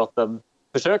toppnivån i idrotten,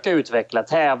 försöka utveckla,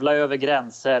 tävla över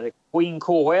gränser. Få in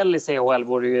KHL i CHL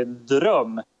vore ju en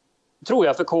dröm. Tror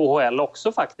jag för KHL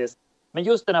också faktiskt. Men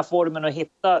just den här formen att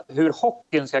hitta hur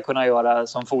hockeyn ska kunna göra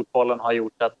som fotbollen har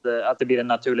gjort, att det blir en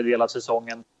naturlig del av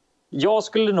säsongen. Jag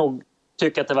skulle nog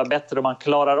tycka att det var bättre om man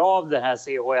klarar av det här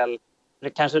CHL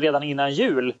kanske redan innan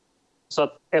jul. Så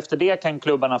att efter det kan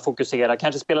klubbarna fokusera,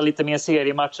 kanske spela lite mer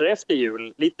seriematcher efter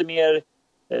jul. Lite mer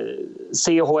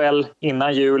CHL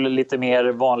innan jul, lite mer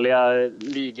vanliga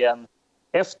ligan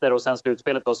efter och sen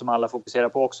slutspelet då, som alla fokuserar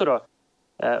på också då.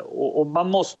 Och man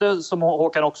måste, som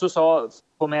Håkan också sa,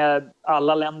 få med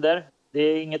alla länder. Det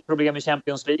är inget problem i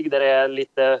Champions League där det är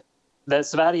lite, där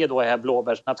Sverige då är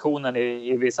blåbärsnationen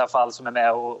i vissa fall som är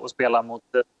med och spelar mot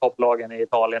topplagen i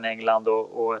Italien, England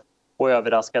och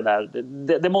överraska där.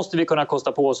 Det måste vi kunna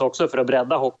kosta på oss också för att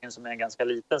bredda hockeyn som är en ganska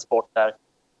liten sport där.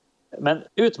 Men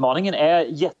utmaningen är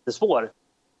jättesvår.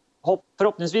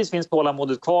 Förhoppningsvis finns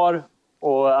tålamodet kvar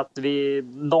och att vi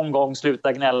någon gång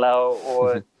slutar gnälla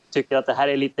och tycker att det här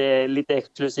är lite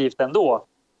exklusivt ändå.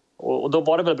 Och då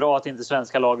var det väl bra att inte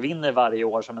svenska lag vinner varje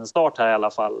år som en start här i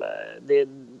alla fall.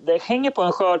 Det hänger på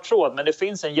en skör tråd, men det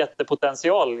finns en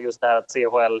jättepotential just där att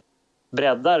CHL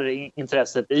breddar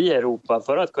intresset i Europa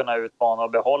för att kunna utmana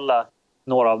och behålla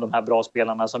några av de här bra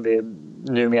spelarna som vi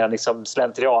numera liksom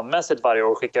slentrianmässigt varje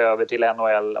år skickar över till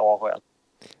NHL och AHL.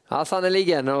 Ja,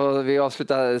 sannoliken, och vi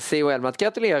avslutar CHL med att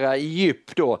gratulera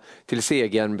djup då till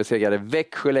segern. Besegrade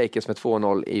Växjö Lakers med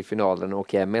 2-0 i finalen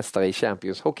och är mästare i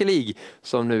Champions Hockey League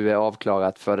som nu är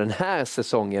avklarat för den här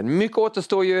säsongen. Mycket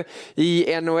återstår ju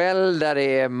i NHL där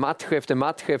det är match efter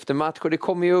match efter match, och det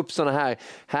kommer ju upp såna här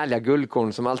härliga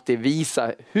guldkorn som alltid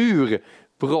visar hur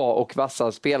bra och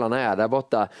vassa spelarna är där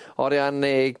borta. Adrian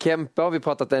Kempe har vi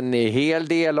pratat en hel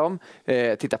del om.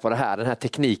 Titta på det här, den här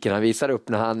tekniken han visar upp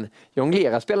när han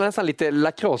jonglerar. Spelar nästan lite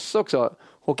lacrosse också.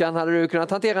 Håkan, hade du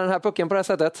kunnat hantera den här pucken på det här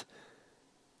sättet?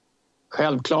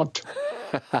 Självklart.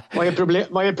 Vad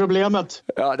är problemet?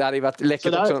 Ja, det hade ju varit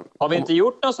läckert också. Har vi inte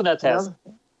gjort någon sån här test?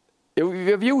 Jo,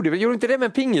 vi gjorde inte det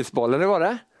med pingisbollen, det var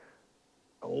det?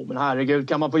 Men herregud,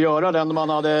 kan man få göra den när man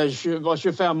var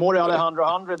 25 år i Alejandro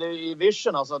 100 i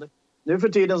Vision? Alltså, nu för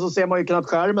tiden så ser man ju knappt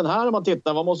skärmen här när man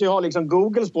tittar. Man måste ju ha liksom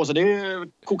Googles på sig. Det är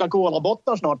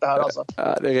Coca-Cola-bottar snart det här alltså.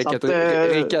 Ja, det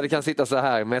räcker Rickard kan sitta så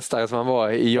här, mästare som han var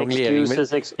i jonglering.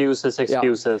 Excuses. Ja.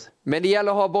 Men det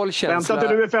gäller att ha bollkänsla. Vänta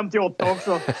till du är 58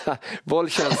 också.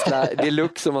 Bollkänsla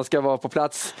deluxe om man ska vara på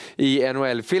plats i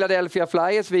NHL. Philadelphia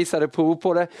Flyers visade prov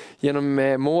på det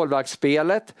genom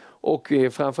målvaktsspelet och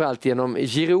framförallt genom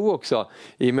Giroux också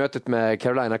i mötet med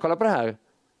Carolina. Kolla på det här.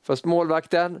 Först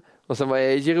målvakten och sen var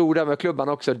Giroux där med klubban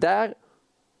också. Där,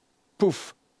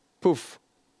 puff.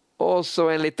 Och så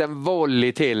en liten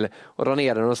volley till och dra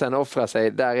ner den och sen offra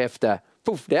sig därefter.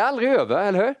 Puff, det är aldrig över,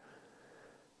 eller hur?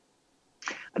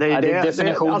 Det är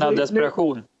definition av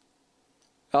desperation.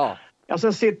 Ja.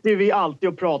 Sen sitter vi alltid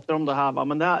och pratar om det här, va?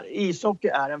 Men det här, ishockey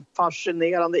är en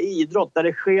fascinerande idrott där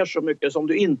det sker så mycket som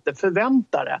du inte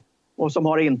förväntar dig och som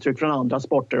har intryck från andra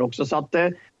sporter också. Så att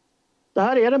det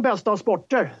här är den bästa av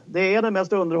sporter. Det är den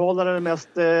mest underhållande, den mest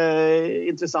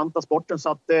intressanta sporten. Så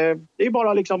att det är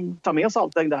bara liksom ta med sig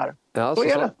allting där. Ja,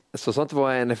 så sa inte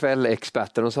våra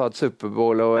NFL-experter. De sa att Super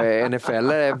Bowl och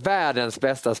NFL är världens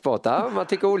bästa sport. Ja, man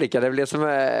tycker olika. Det är det som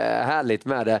är härligt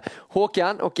med det.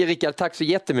 Håkan och Rickard, tack så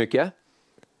jättemycket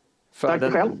för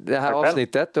det här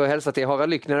avsnittet. Och hälsa till Harald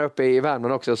Lyckner uppe i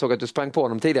Värmland också. Jag såg att du sprang på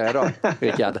dem tidigare idag,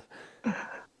 Rickard.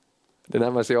 Det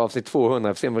närmar sig avsnitt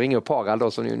 200. Sen ringer upp Harald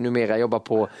då, som numera jobbar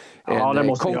på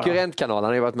en konkurrentkanal. Han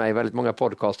har ju varit med i väldigt många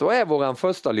podcast och är våran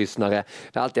första lyssnare.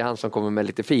 Det är alltid han som kommer med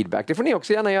lite feedback. Det får ni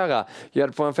också gärna göra. Gör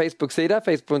det på en Facebook-sida,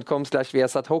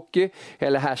 facebook.com/viasathockey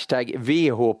eller hashtag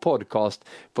VHpodcast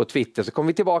på Twitter. Så kommer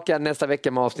vi tillbaka nästa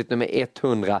vecka med avsnitt nummer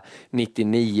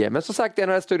 199. Men som sagt,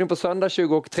 NHL-studion på söndag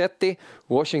 20:30.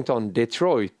 Washington,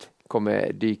 Detroit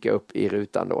kommer dyka upp i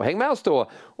rutan då. Häng med oss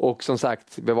då och som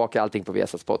sagt bevaka allting på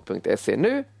viasatsport.se.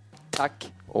 Nu,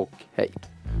 tack och hej.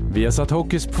 Viasat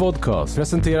Hockeys podcast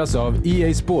presenteras av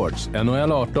EA Sports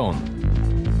NHL 18.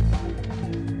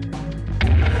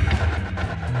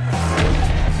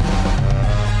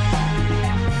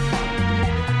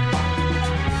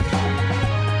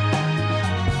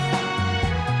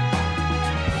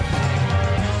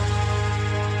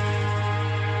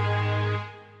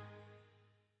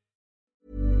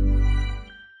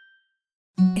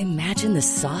 Imagine the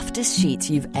softest sheets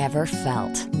you've ever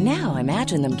felt. Now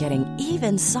imagine them getting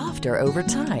even softer over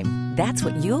time. That's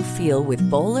what you'll feel with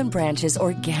Boll & Branch's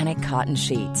organic cotton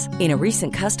sheets. In a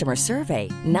recent customer survey,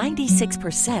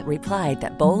 96% replied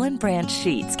that Boll & Branch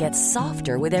sheets get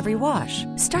softer with every wash.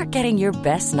 Start getting your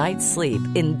best night's sleep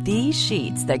in these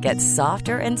sheets that get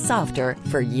softer and softer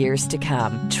for years to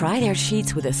come. Try their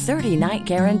sheets with a 30-night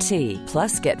guarantee.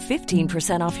 Plus, get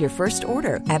 15% off your first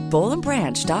order at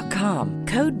bollandbranch.com.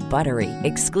 Code BUTTERY.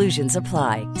 Exclusions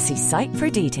apply. See site for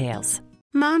details.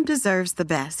 Mom deserves the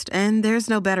best, and there's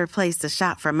no better place to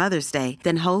shop for Mother's Day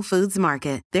than Whole Foods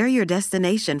Market. They're your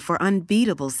destination for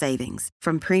unbeatable savings,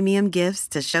 from premium gifts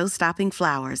to show-stopping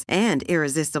flowers and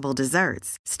irresistible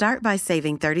desserts. Start by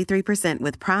saving 33%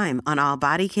 with Prime on all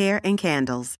body care and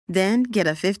candles. Then get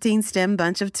a 15-stem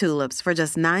bunch of tulips for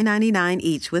just $9.99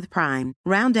 each with Prime.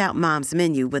 Round out Mom's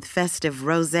menu with festive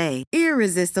rosé,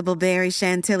 irresistible berry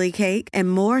chantilly cake,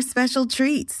 and more special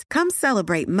treats. Come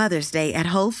celebrate Mother's Day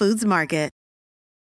at Whole Foods Market.